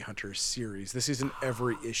Bounty Hunters series. This isn't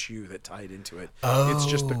every issue that tied into it. Oh. It's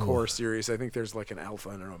just the core series. I think there's like an alpha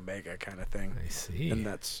and an omega kind of thing. I see. And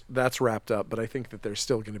that's wrapped up. But I think that there's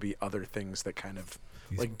still going to be other things that kind of,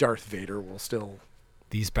 like Darth Vader will still...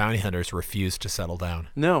 These bounty hunters refuse to settle down.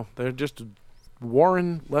 No, they're just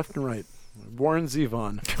warring left and right. Warren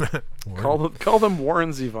Zevon. Call them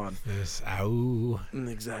Warren Zevon. Yes. Ow.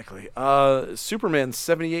 Exactly. Superman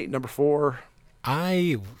 78, number 4.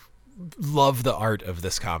 I love the art of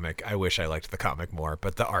this comic. I wish I liked the comic more,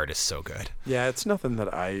 but the art is so good. Yeah, it's nothing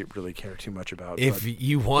that I really care too much about. If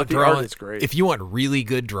you want drawings, if you want really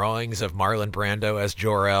good drawings of Marlon Brando as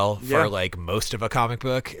Jor-El for like most of a comic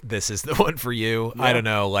book, this is the one for you. Yeah. I don't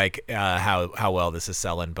know like how well this is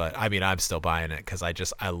selling, but I mean I'm still buying it because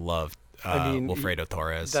I love Wilfredo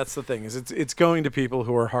Torres. That's the thing, is it's going to people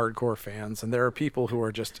who are hardcore fans, and there are people who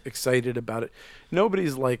are just excited about it.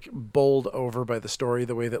 Nobody's like bowled over by the story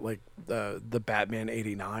the way that like the Batman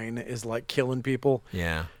 89 is like killing people.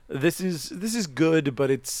 Yeah. This is good,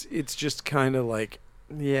 but it's just kind of like,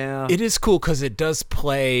 yeah. It is cool because it does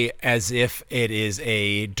play as if it is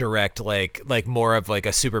a direct like more of like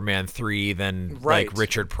a Superman 3 than like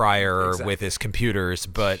Richard Pryor with his computers.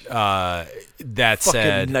 But that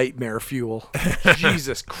said, nightmare fuel.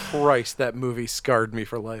 Jesus Christ, that movie scarred me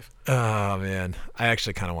for life. Oh man, I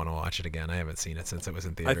actually kind of want to watch it again. I haven't seen it since it was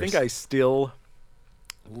in theaters. I think I still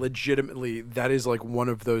legitimately, that is like one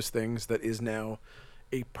of those things that is now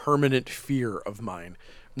a permanent fear of mine.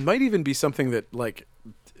 Might even be something that like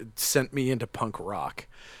sent me into punk rock,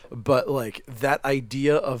 but like that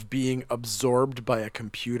idea of being absorbed by a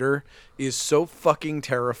computer is so fucking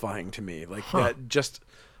terrifying to me. Like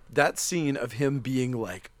that scene of him being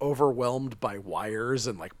like overwhelmed by wires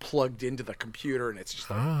and like plugged into the computer, and it's just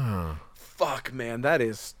like fuck man, that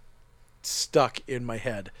is stuck in my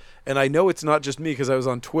head. And I know it's not just me because I was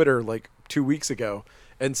on Twitter like 2 weeks ago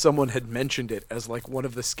and someone had mentioned it as like one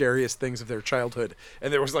of the scariest things of their childhood,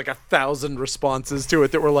 and there was like 1,000 responses to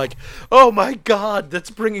it that were like, oh my god,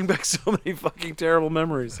 that's bringing back so many fucking terrible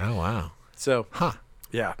memories. Oh wow. So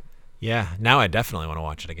yeah now I definitely want to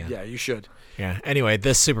watch it again. Yeah, you should. Yeah, anyway,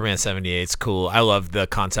 this Superman 78 is cool. I love the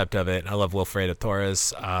concept of it. I love Wilfredo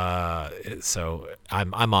Torres, so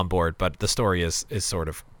I'm on board, but the story is sort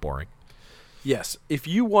of boring. Yes, if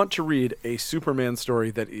you want to read a Superman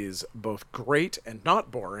story that is both great and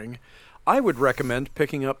not boring, I would recommend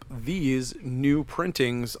picking up these new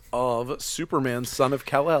printings of Superman Son of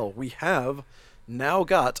Kal-El. We have now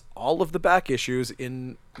got all of the back issues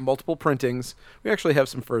in multiple printings. We actually have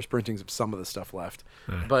some first printings of some of the stuff left,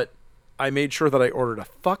 but I made sure that I ordered a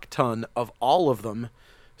fuck ton of all of them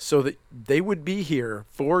so that they would be here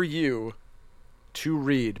for you to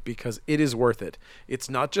read because it is worth it. It's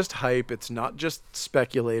not just hype. It's not just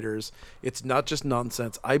speculators. It's not just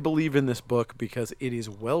nonsense. I believe in this book because it is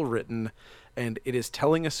well written and it is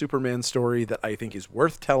telling a Superman story that I think is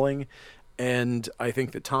worth telling. And I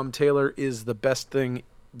think that Tom Taylor is the best thing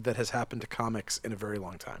that has happened to comics in a very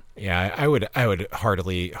long time. Yeah, I would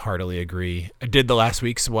heartily agree. Did the last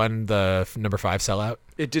week's one, the number 5, sell out?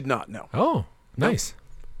 It did not, no. Oh, nice.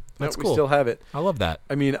 That's no, cool. We still have it. I love that.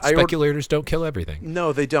 I mean, speculators don't kill everything.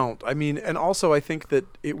 No, they don't. I mean, and also I think that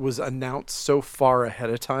it was announced so far ahead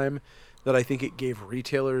of time that I think it gave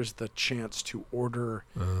retailers the chance to order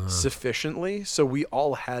sufficiently, so we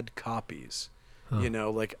all had copies. You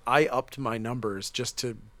know, like I upped my numbers just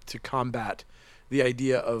to combat the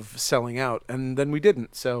idea of selling out, and then we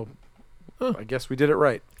didn't. So I guess we did it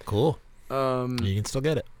right. Cool. You can still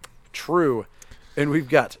get it. True. And we've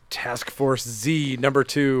got Task Force Z number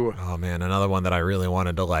 2. Oh man, another one that I really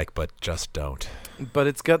wanted to like, but just don't. But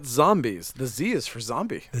it's got zombies. The Z is for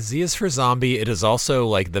zombie. The Z is for zombie. It is also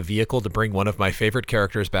like the vehicle to bring one of my favorite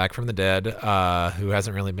characters back from the dead, who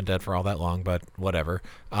hasn't really been dead for all that long, but whatever.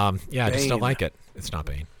 Yeah, I just don't like it. It's not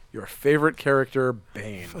Bane. Your favorite character,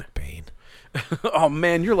 Bane. Fuck Bane. Oh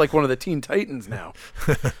man, you're like one of the Teen Titans now.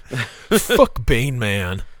 Fuck Bane,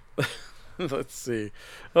 man. Let's see.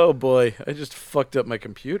 Oh boy, I just fucked up my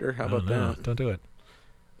computer. How about that? Don't do it.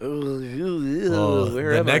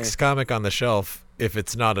 The next comic on the shelf, if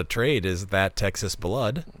it's not a trade, is That Texas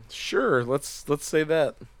Blood. Sure, let's say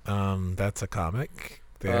that. That's a comic.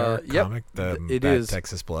 Yep, it That is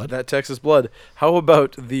Texas Blood. That Texas Blood. How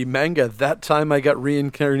about the manga That Time I Got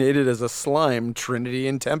Reincarnated as a Slime, Trinity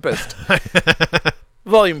and Tempest?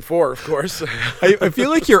 Volume 4, of course. I feel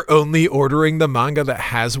like you're only ordering the manga that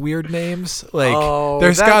has weird names. Like,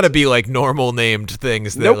 there's that's- got to be like normal named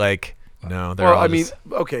things that Nope. like. No, they're Well, all I mean, just-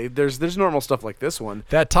 okay, there's normal stuff like this one.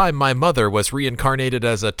 That time my mother was reincarnated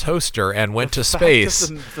as a toaster and went to space.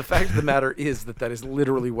 The fact of the matter is that is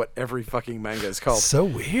literally what every fucking manga is called. So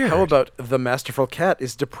weird. How about The Masterful Cat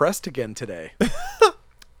is depressed again today?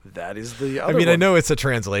 That is the other I mean, one. I know it's a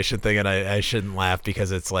translation thing, and I shouldn't laugh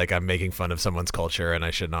because it's like I'm making fun of someone's culture, and I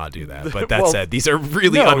should not do that. But that Well, said, these are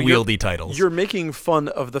really no, unwieldy titles. You're making fun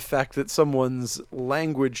of the fact that someone's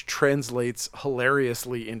language translates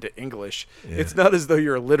hilariously into English. Yeah. It's not as though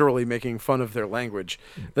you're literally making fun of their language.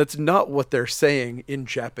 That's not what they're saying in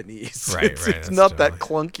Japanese. Right, It's right, that's not that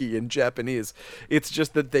clunky in Japanese. It's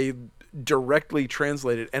just that they directly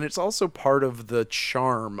translate it, and it's also part of the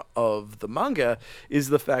charm of the manga is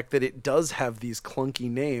the fact that it does have these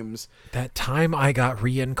clunky names. That time I got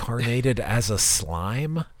reincarnated as a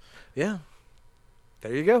slime. Yeah,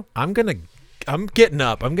 there you go. I'm getting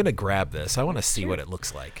up. I'm gonna grab this. I want to see what it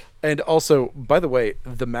looks like. And also, by the way,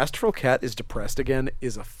 The Masterful Cat is depressed again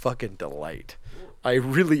is a fucking delight. I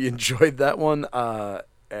really enjoyed that one.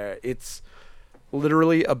 It's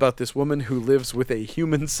literally about this woman who lives with a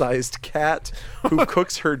human-sized cat who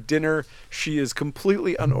cooks her dinner. She is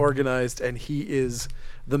completely unorganized, and he is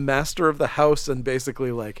the master of the house and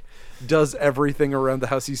basically like does everything around the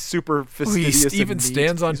house. He's super fastidious. He even and neat.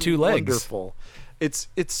 stands on He's 2 legs. Wonderful. It's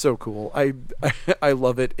so cool. I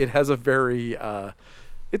love it. It has a very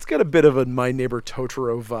it's got a bit of a My Neighbor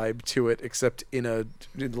Totoro vibe to it, except in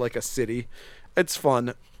like a city. It's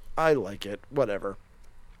fun. I like it. Whatever.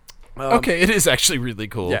 Okay, it is actually really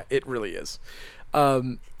cool. Yeah, it really is.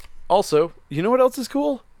 Also, you know what else is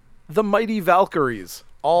cool? The Mighty Valkyries.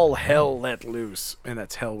 All hell let loose. And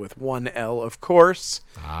that's hell with 1 L, of course.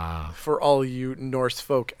 For all you Norse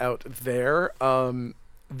folk out there.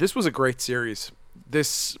 This was a great series.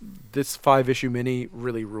 This 5-issue mini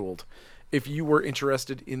really ruled. If you were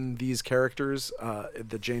interested in these characters,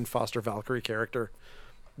 the Jane Foster Valkyrie character,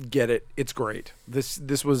 get it. It's great. This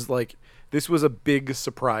was a big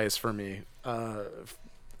surprise for me,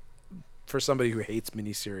 for somebody who hates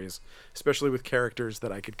miniseries, especially with characters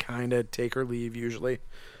that I could kind of take or leave usually.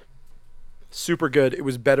 Super good. It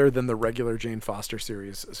was better than the regular Jane Foster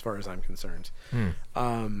series as far as I'm concerned.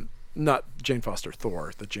 Not Jane Foster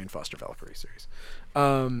Thor, the Jane Foster Valkyrie series.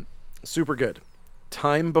 Super good.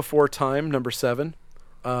 Time Before Time, number 7.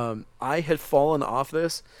 I had fallen off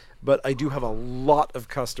this, but I do have a lot of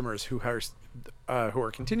customers who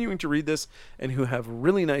are continuing to read this and who have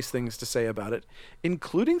really nice things to say about it,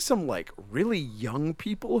 including some like really young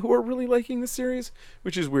people who are really liking the series,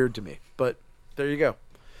 which is weird to me. But there you go.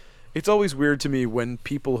 It's always weird to me when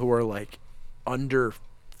people who are like under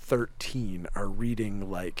 13 are reading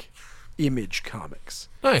like Image comics.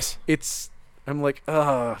 Nice. I'm like,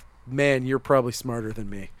 man, you're probably smarter than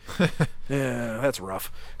me. Yeah, that's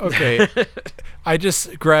rough. Okay. I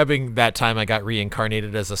just grabbing that time I got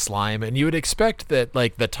reincarnated as a slime, and you would expect that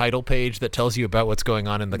like the title page that tells you about what's going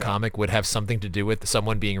on in the comic would have something to do with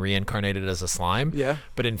someone being reincarnated as a slime. Yeah.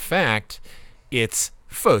 But in fact, it's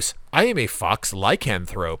Fos, I am a fox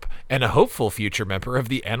lycanthrope and a hopeful future member of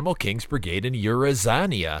the Animal Kings Brigade in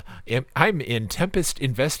Eurazania. I'm in Tempest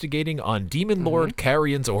investigating on Demon Lord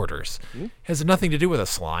Carrion's orders. Has nothing to do with a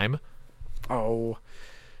slime. Oh,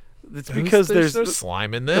 it's because there's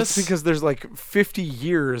slime in this. That's because there's like 50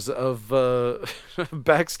 years of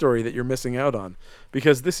backstory that you're missing out on.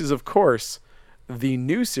 Because this is, of course, the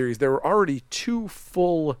new series. There were already 2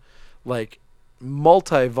 full, like,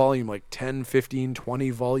 multi-volume, like 10, 15, 20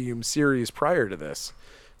 volume series prior to this.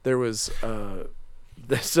 There was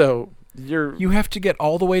so you have to get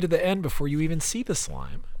all the way to the end before you even see the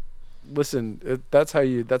slime. Listen, that's how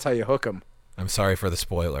you hook them. I'm sorry for the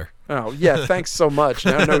spoiler. Oh yeah, thanks so much.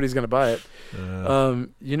 Now nobody's gonna buy it.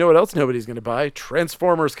 You know what else nobody's gonna buy?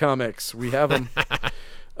 Transformers comics. We have them.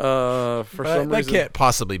 For some reason that can't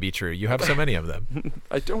possibly be true. You have so many of them.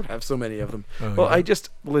 I don't have so many of them. Yeah. I just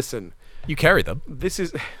listen. You carry them.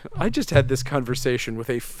 I just had this conversation with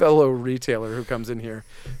a fellow retailer who comes in here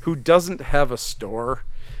who doesn't have a store,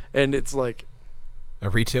 and it's like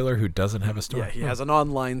a retailer who doesn't have a store. Yeah, he has an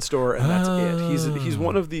online store, and that's it. He's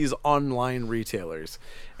one of these online retailers,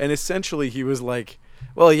 and essentially he was like,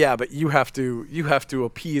 "Well, yeah, but you have to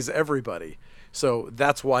appease everybody, so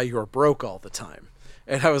that's why you're broke all the time."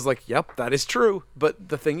 And I was like, "Yep, that is true, but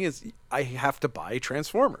the thing is, I have to buy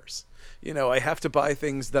Transformers." I have to buy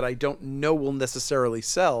things that I don't know will necessarily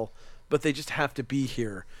sell, but they just have to be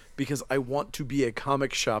here because I want to be a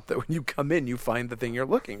comic shop that when you come in, you find the thing you're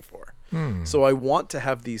looking for. So I want to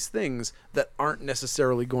have these things that aren't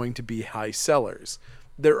necessarily going to be high sellers.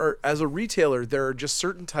 As a retailer, there are just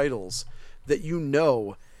certain titles that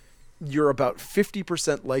you're about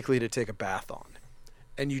 50% likely to take a bath on.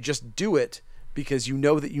 And you just do it because you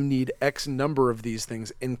know that you need X number of these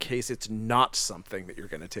things in case it's not something that you're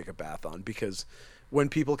going to take a bath on. Because when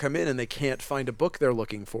people come in and they can't find a book they're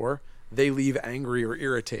looking for, they leave angry or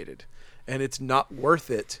irritated. And it's not worth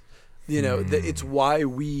it. It's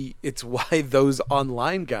why those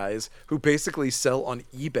online guys who basically sell on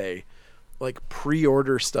eBay, like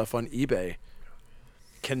pre-order stuff on eBay,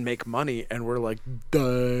 can make money. And we're like,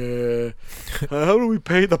 duh, how do we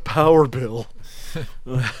pay the power bill?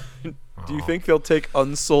 Do you think they'll take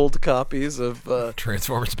unsold copies of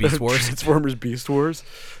Transformers Beast Wars? Transformers Beast Wars.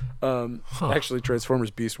 Actually,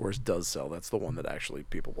 Transformers Beast Wars does sell. That's the one that actually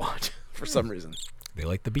people want for some reason. They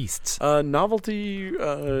like the beasts. Novelty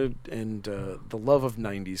and the love of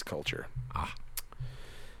 90s culture.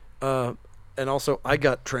 And also, I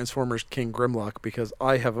got Transformers King Grimlock because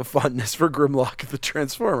I have a fondness for Grimlock the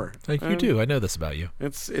Transformer. You do. I know this about you.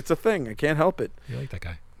 It's a thing. I can't help it. You like that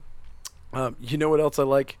guy. You know what else I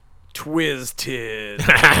like? Twisted.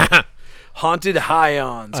 Haunted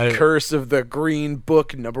Hions, Curse of the Green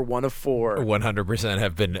Book, #1 of 4. 100%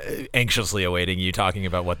 have been anxiously awaiting you talking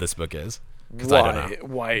about what this book is.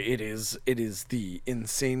 Why it is the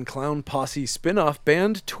Insane Clown Posse spin-off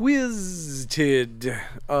band Twisted.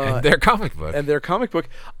 And their comic book.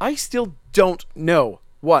 I still don't know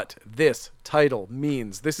what this title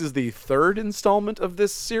means. This is the 3rd installment of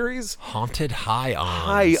this series. Haunted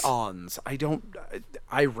Hions. Hions.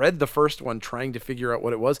 I read the first one trying to figure out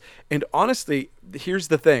what it was. And honestly, here's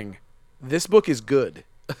the thing. This book is good.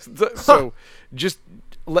 So just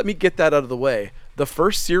let me get that out of the way. The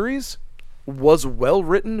first series was well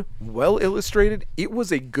written, well illustrated. It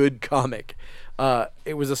was a good comic.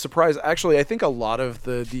 It was a surprise. Actually, I think a lot of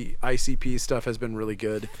the ICP stuff has been really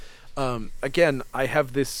good. Again, I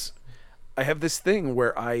have this thing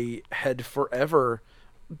where I had forever,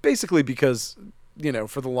 basically because,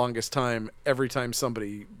 for the longest time, every time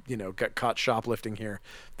somebody, got caught shoplifting here,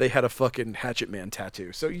 they had a fucking Hatchet Man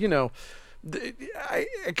tattoo. So, I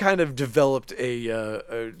kind of developed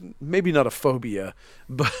a maybe not a phobia,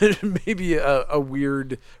 but maybe a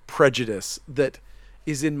weird prejudice that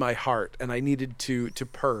is in my heart, and I needed to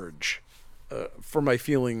purge for my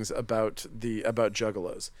feelings about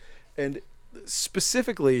Juggalos. And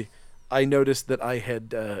specifically, I noticed that I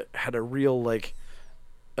had a real I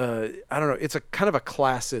don't know, it's a kind of a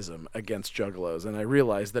classism against Juggalos, and I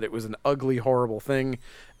realized that it was an ugly, horrible thing,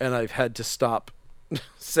 and I've had to stop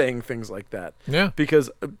saying things like that. Yeah. Because,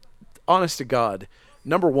 honest to God,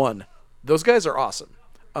 #1, those guys are awesome.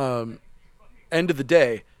 End of the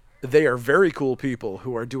day, they are very cool people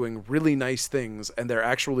who are doing really nice things, and they're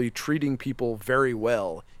actually treating people very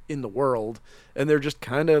well in the world, and they're just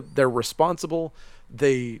they're responsible.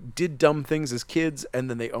 they did dumb things as kids, and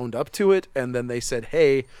then they owned up to it, and then they said,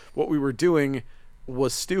 hey, what we were doing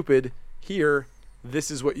was stupid. Here, this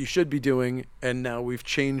is what you should be doing, and now we've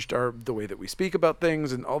changed the way that we speak about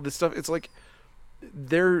things and all this stuff. It's like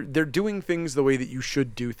they're doing things the way that you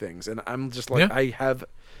should do things, and I'm just like, yeah.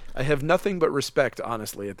 I have nothing but respect,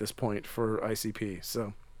 honestly, at this point for ICP.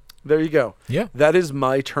 So there you go. Yeah, that is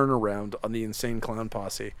my turnaround on the Insane Clown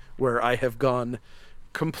Posse, where I have gone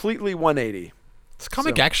completely 180. This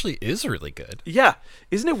comic actually is really good. Yeah.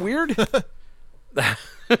 Isn't it weird?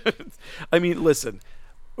 I mean, listen,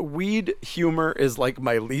 weed humor is like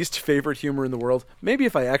my least favorite humor in the world. Maybe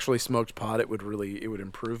if I actually smoked pot, it would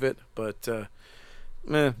improve it. But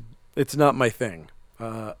it's not my thing.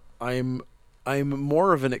 I'm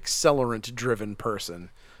more of an accelerant-driven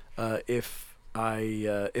person. If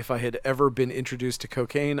I had ever been introduced to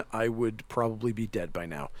cocaine, I would probably be dead by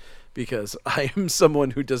now. Because I am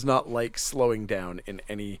someone who does not like slowing down in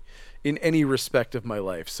any respect of my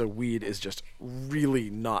life. So weed is just really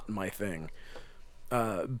not my thing.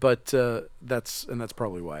 But that's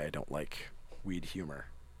probably why I don't like weed humor.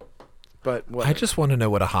 But whatever. I just want to know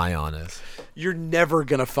what a high on is. You're never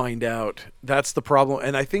going to find out. That's the problem.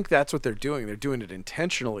 And I think that's what they're doing. They're doing it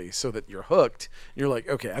intentionally so that you're hooked. You're like,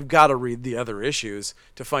 okay, I've got to read the other issues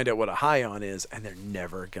to find out what a high on is. And they're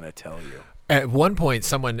never going to tell you. At one point,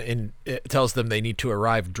 someone tells them they need to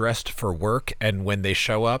arrive dressed for work. And when they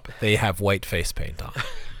show up, they have white face paint on.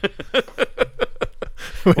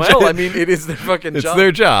 Well, I mean, it is their fucking job. It's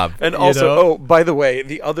their job. And also, oh, by the way,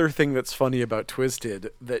 the other thing that's funny about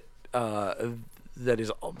Twisted that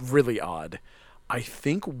is really odd, I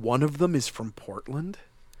think one of them is from Portland.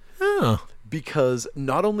 Oh. Because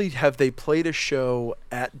not only have they played a show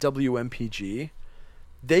at WMPG,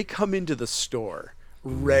 they come into the store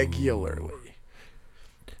regularly.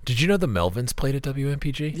 Did you know the Melvins played at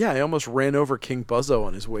WMPG? Yeah, I almost ran over King Buzzo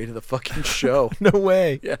on his way to the fucking show. No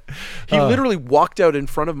way. Yeah. He literally walked out in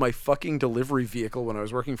front of my fucking delivery vehicle when I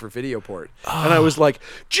was working for Videoport. And I was like,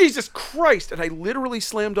 Jesus Christ. And I literally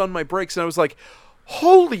slammed on my brakes and I was like,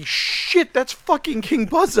 holy shit, that's fucking King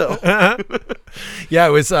Buzzo. Yeah,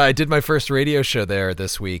 it was. I did my first radio show there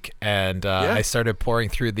this week, and I started pouring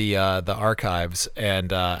through the archives,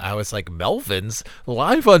 and I was like, Melvins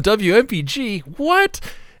live on WMPG? What?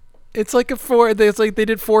 It's like they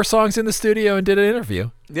did 4 songs in the studio and did an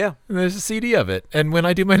interview. Yeah. And there's a CD of it. And when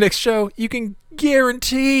I do my next show, you can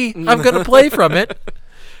guarantee I'm going to play from it.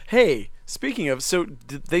 Hey, speaking of, so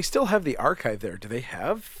they still have the archive there. Do they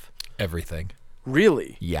have everything?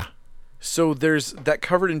 Really? Yeah. So there's that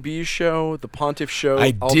Covered in Bees show, the Pontiff show,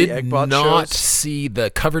 all did the Eggbot not shows. see the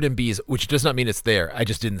Covered in Bees, which does not mean it's there. I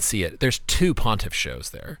just didn't see it. There's 2 Pontiff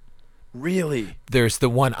shows there. Really? There's the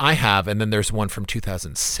one I have, and then there's one from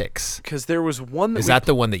 2006. Because there was one that Is that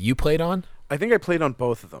the one that you played on? I think I played on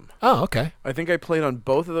both of them. Oh, okay. I think I played on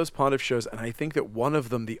both of those Pontiff shows, and I think that one of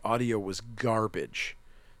them, the audio was garbage.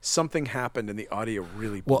 Something happened, and the audio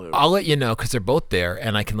really blew. Well, I'll let you know, because they're both there,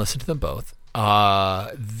 and I can listen to them both.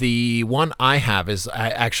 The one I have is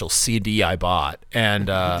an actual CD I bought, and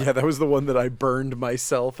yeah, that was the one that I burned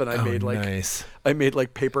myself, and I made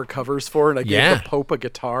like paper covers for, and I gave the Pope a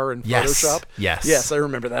guitar in Photoshop. Yes, I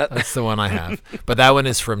remember that. That's the one I have, but that one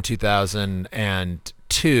is from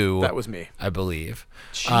 2002. That was me, I believe.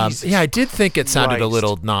 Jesus I did think it sounded Christ. a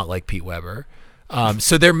little not like Pete Weber.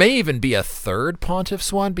 So there may even be a third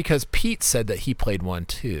Pontiff's one, because Pete said that he played one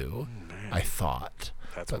too. I thought.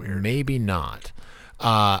 That's but weird. Maybe not.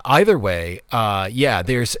 Either way,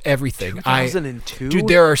 there's everything. 2002? Dude,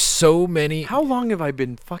 there are so many. How long have I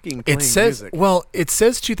been fucking playing music? Well, it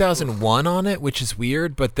says 2001 on it, which is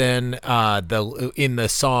weird, but then in the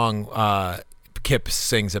song, Kip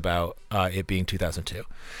sings about it being 2002.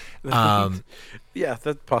 Yeah,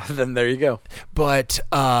 then there you go. But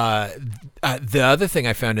the other thing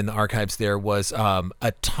I found in the archives there was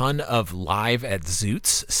a ton of live at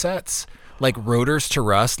Zoots sets, like Rotors to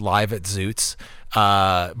Rust live at Zoots,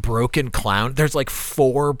 Broken Clown. There's like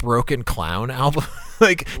 4 Broken Clown albums,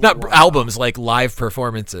 like not albums, like live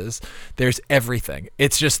performances. There's everything.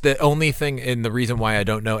 It's just the only thing, and the reason why I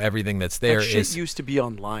don't know everything that's there that shit is used to be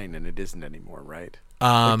online, and it isn't anymore, right?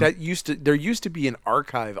 There used to be an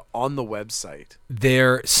archive on the website.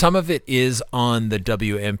 Some of it is on the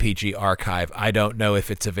WMPG archive. I don't know if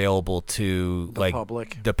it's available to the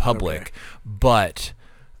public, okay. But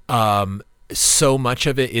so much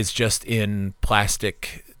of it is just in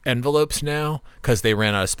plastic envelopes now because they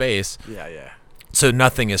ran out of space. Yeah. so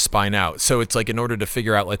nothing is spine out. So it's like in order to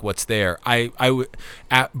figure out like what's there,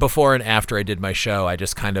 before and after I did my show, I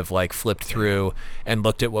just kind of like flipped through and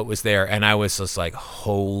looked at what was there, and I was just like,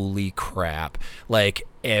 holy crap! Like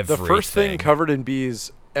everything. The first thing Covered in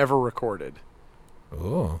Bees ever recorded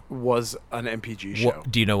Ooh. was an MPG show.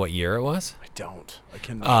 Do you know what year it was? I don't. I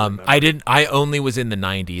cannot remember. I didn't. I only was in the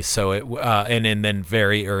 90s, so it and then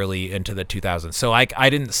very early into the 2000s. So I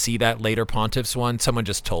didn't see that later Pontiffs one. Someone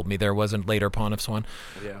just told me there wasn't later Pontiffs one.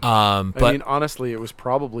 Yeah. But I mean, honestly, it was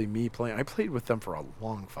probably me playing. I played with them for a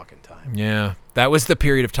long fucking time. Yeah, that was the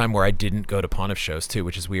period of time where I didn't go to Pontiff shows too,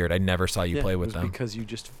 which is weird. I never saw you play with them. Because you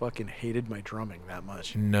just fucking hated my drumming that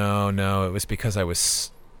much. No, it was because I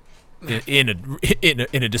was in a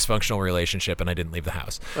dysfunctional relationship and I didn't leave the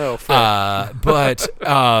house. Oh, fair. But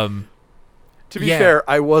to be fair,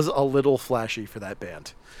 I was a little flashy for that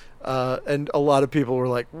band. And a lot of people were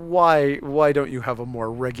like, why don't you have a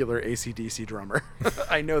more regular AC/DC drummer?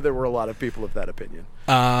 I know there were a lot of people of that opinion.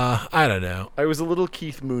 I don't know. I was a little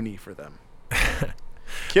Keith Mooney for them.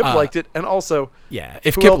 Kip liked it, and also, yeah,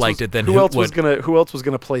 if Kip liked it, then who else was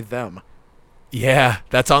gonna play them? Yeah,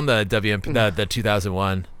 that's on the the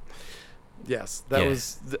 2001. Yes, that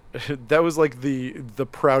was like the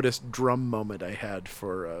proudest drum moment I had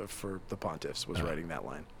for the Pontiffs was writing that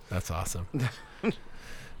line. That's awesome.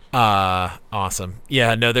 Awesome.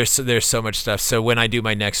 Yeah, no, there's so much stuff. So when I do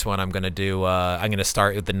my next one, I'm gonna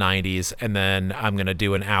start with the 90s, and then I'm gonna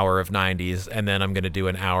do an hour of 90s, and then I'm gonna do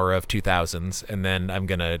an hour of 2000s, and then I'm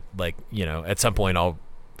gonna at some point I'll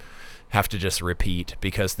have to just repeat,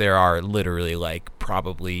 because there are literally like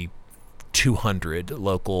probably 200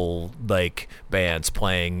 local like bands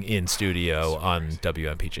playing in studio on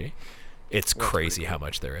WMPG. It's crazy how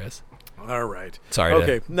much there is. All right. Sorry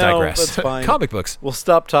to digress. That's fine. Comic books. We'll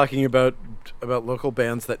stop talking about local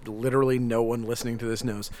bands that literally no one listening to this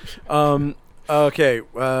knows. Okay.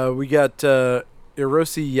 We got Hiroshi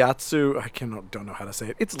Yatsu. I don't know how to say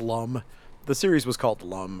it. It's Lum. The series was called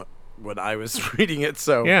Lum when I was reading it,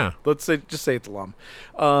 so yeah. Let's just say it's Lum.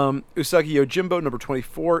 Usagi Yojimbo number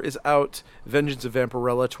 24 is out. Vengeance of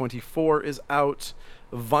Vampirella 24 is out.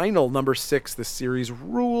 Vinyl number 6. This series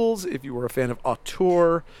rules. If you were a fan of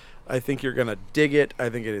Auteur, I think you're gonna dig it. I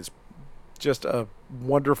think it is just a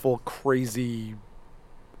wonderful, crazy,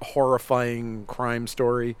 horrifying crime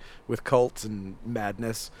story with cults and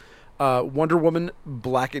madness. Wonder Woman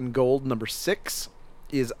Black and Gold number 6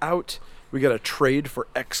 is out. We got a trade for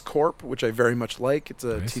X-Corp, which I very much like. It's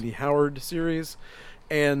a Tini Howard series.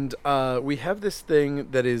 And we have this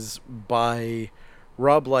thing that is by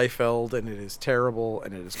Rob Liefeld, and it is terrible,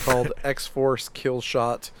 and it is called X-Force Kill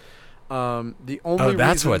Shot.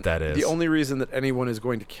 That's what that is. The only reason that anyone is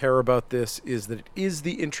going to care about this is that it is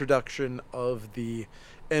the introduction of the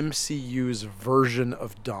MCU's version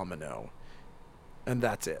of Domino. And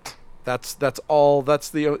that's it. That's all. That's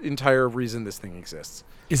the entire reason this thing exists.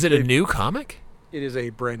 Is it a new comic? It is a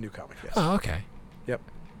brand new comic, yes. Oh, okay. Yep.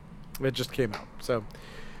 It just came out. So,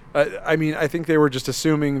 I mean, I think they were just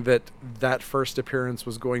assuming that first appearance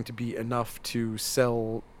was going to be enough to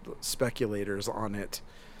sell speculators on it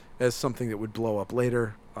as something that would blow up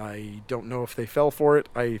later. I don't know if they fell for it.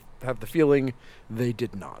 I have the feeling they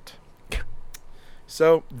did not.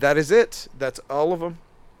 So, that is it. That's all of them.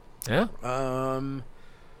 Yeah.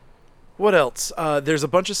 What else? There's a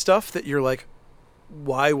bunch of stuff that you're like,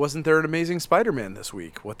 why wasn't there an Amazing Spider-Man this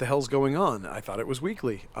week? What the hell's going on? I thought it was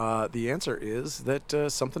weekly. The answer is that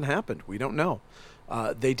something happened. We don't know.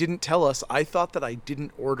 They didn't tell us. I thought that I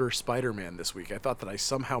didn't order Spider-Man this week. I thought that I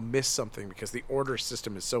somehow missed something because the order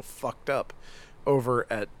system is so fucked up over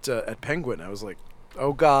at Penguin. I was like,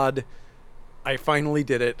 oh God, I finally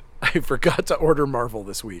did it. I forgot to order Marvel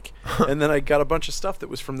this week. And then I got a bunch of stuff that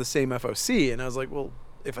was from the same FOC, and I was like, well,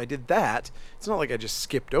 if I did that, it's not like I just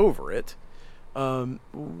skipped over it.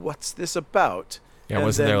 What's this about? Yeah, and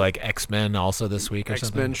wasn't there like X-Men also this week or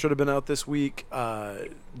something? X-Men should have been out this week. The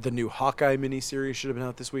new Hawkeye miniseries should have been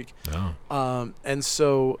out this week. Oh. And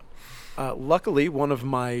so, luckily, one of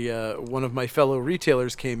my fellow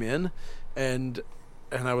retailers came in, and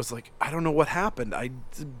I was like, I don't know what happened.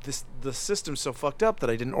 The system's so fucked up that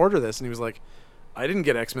I didn't order this. And he was like, I didn't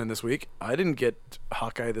get X-Men this week. I didn't get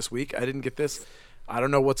Hawkeye this week. I didn't get this. I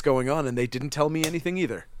don't know what's going on, and they didn't tell me anything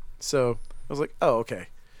either. So I was like, oh, okay.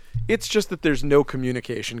 It's just that there's no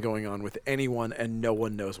communication going on with anyone, and no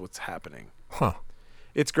one knows what's happening. Huh.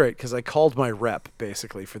 It's great, because I called my rep,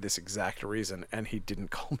 basically, for this exact reason, and he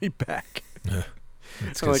didn't call me back.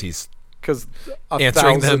 It's because he's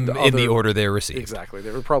answering them in the order they received. Exactly.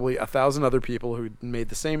 There were probably 1,000 other people who made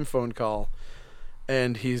the same phone call,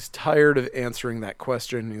 and he's tired of answering that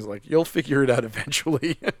question. He's like, you'll figure it out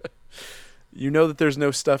eventually. You know that there's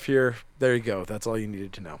no stuff here. There you go. That's all you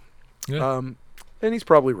needed to know. Yeah. And he's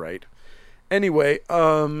probably right. Anyway,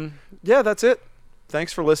 yeah, that's it.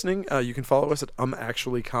 Thanks for listening. You can follow us at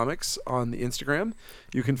Actually Comics on the Instagram.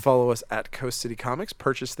 You can follow us at Coast City Comics.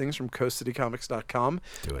 Purchase things from coastcitycomics.com.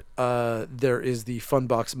 Do it. There is the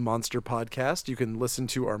Funbox Monster podcast. You can listen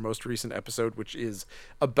to our most recent episode, which is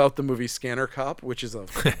about the movie Scanner Cop, which is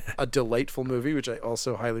a delightful movie, which I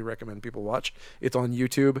also highly recommend people watch. It's on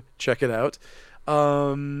YouTube. Check it out.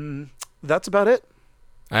 That's about it.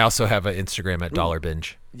 I also have an Instagram at Dollar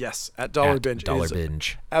Binge. Yes, at Dollar Binge. Dollar It is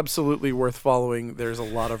Binge. absolutely worth following. There's a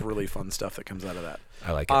lot of really fun stuff that comes out of that.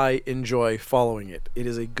 I like it. I enjoy following it. It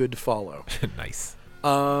is a good follow. Nice.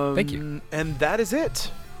 Thank you. And that is it.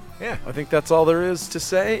 Yeah. I think that's all there is to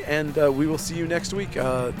say, and we will see you next week.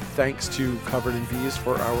 Thanks to Covered in V's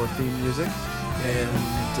for our theme music, and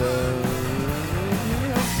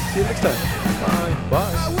see you next time. Bye.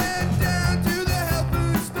 Bye.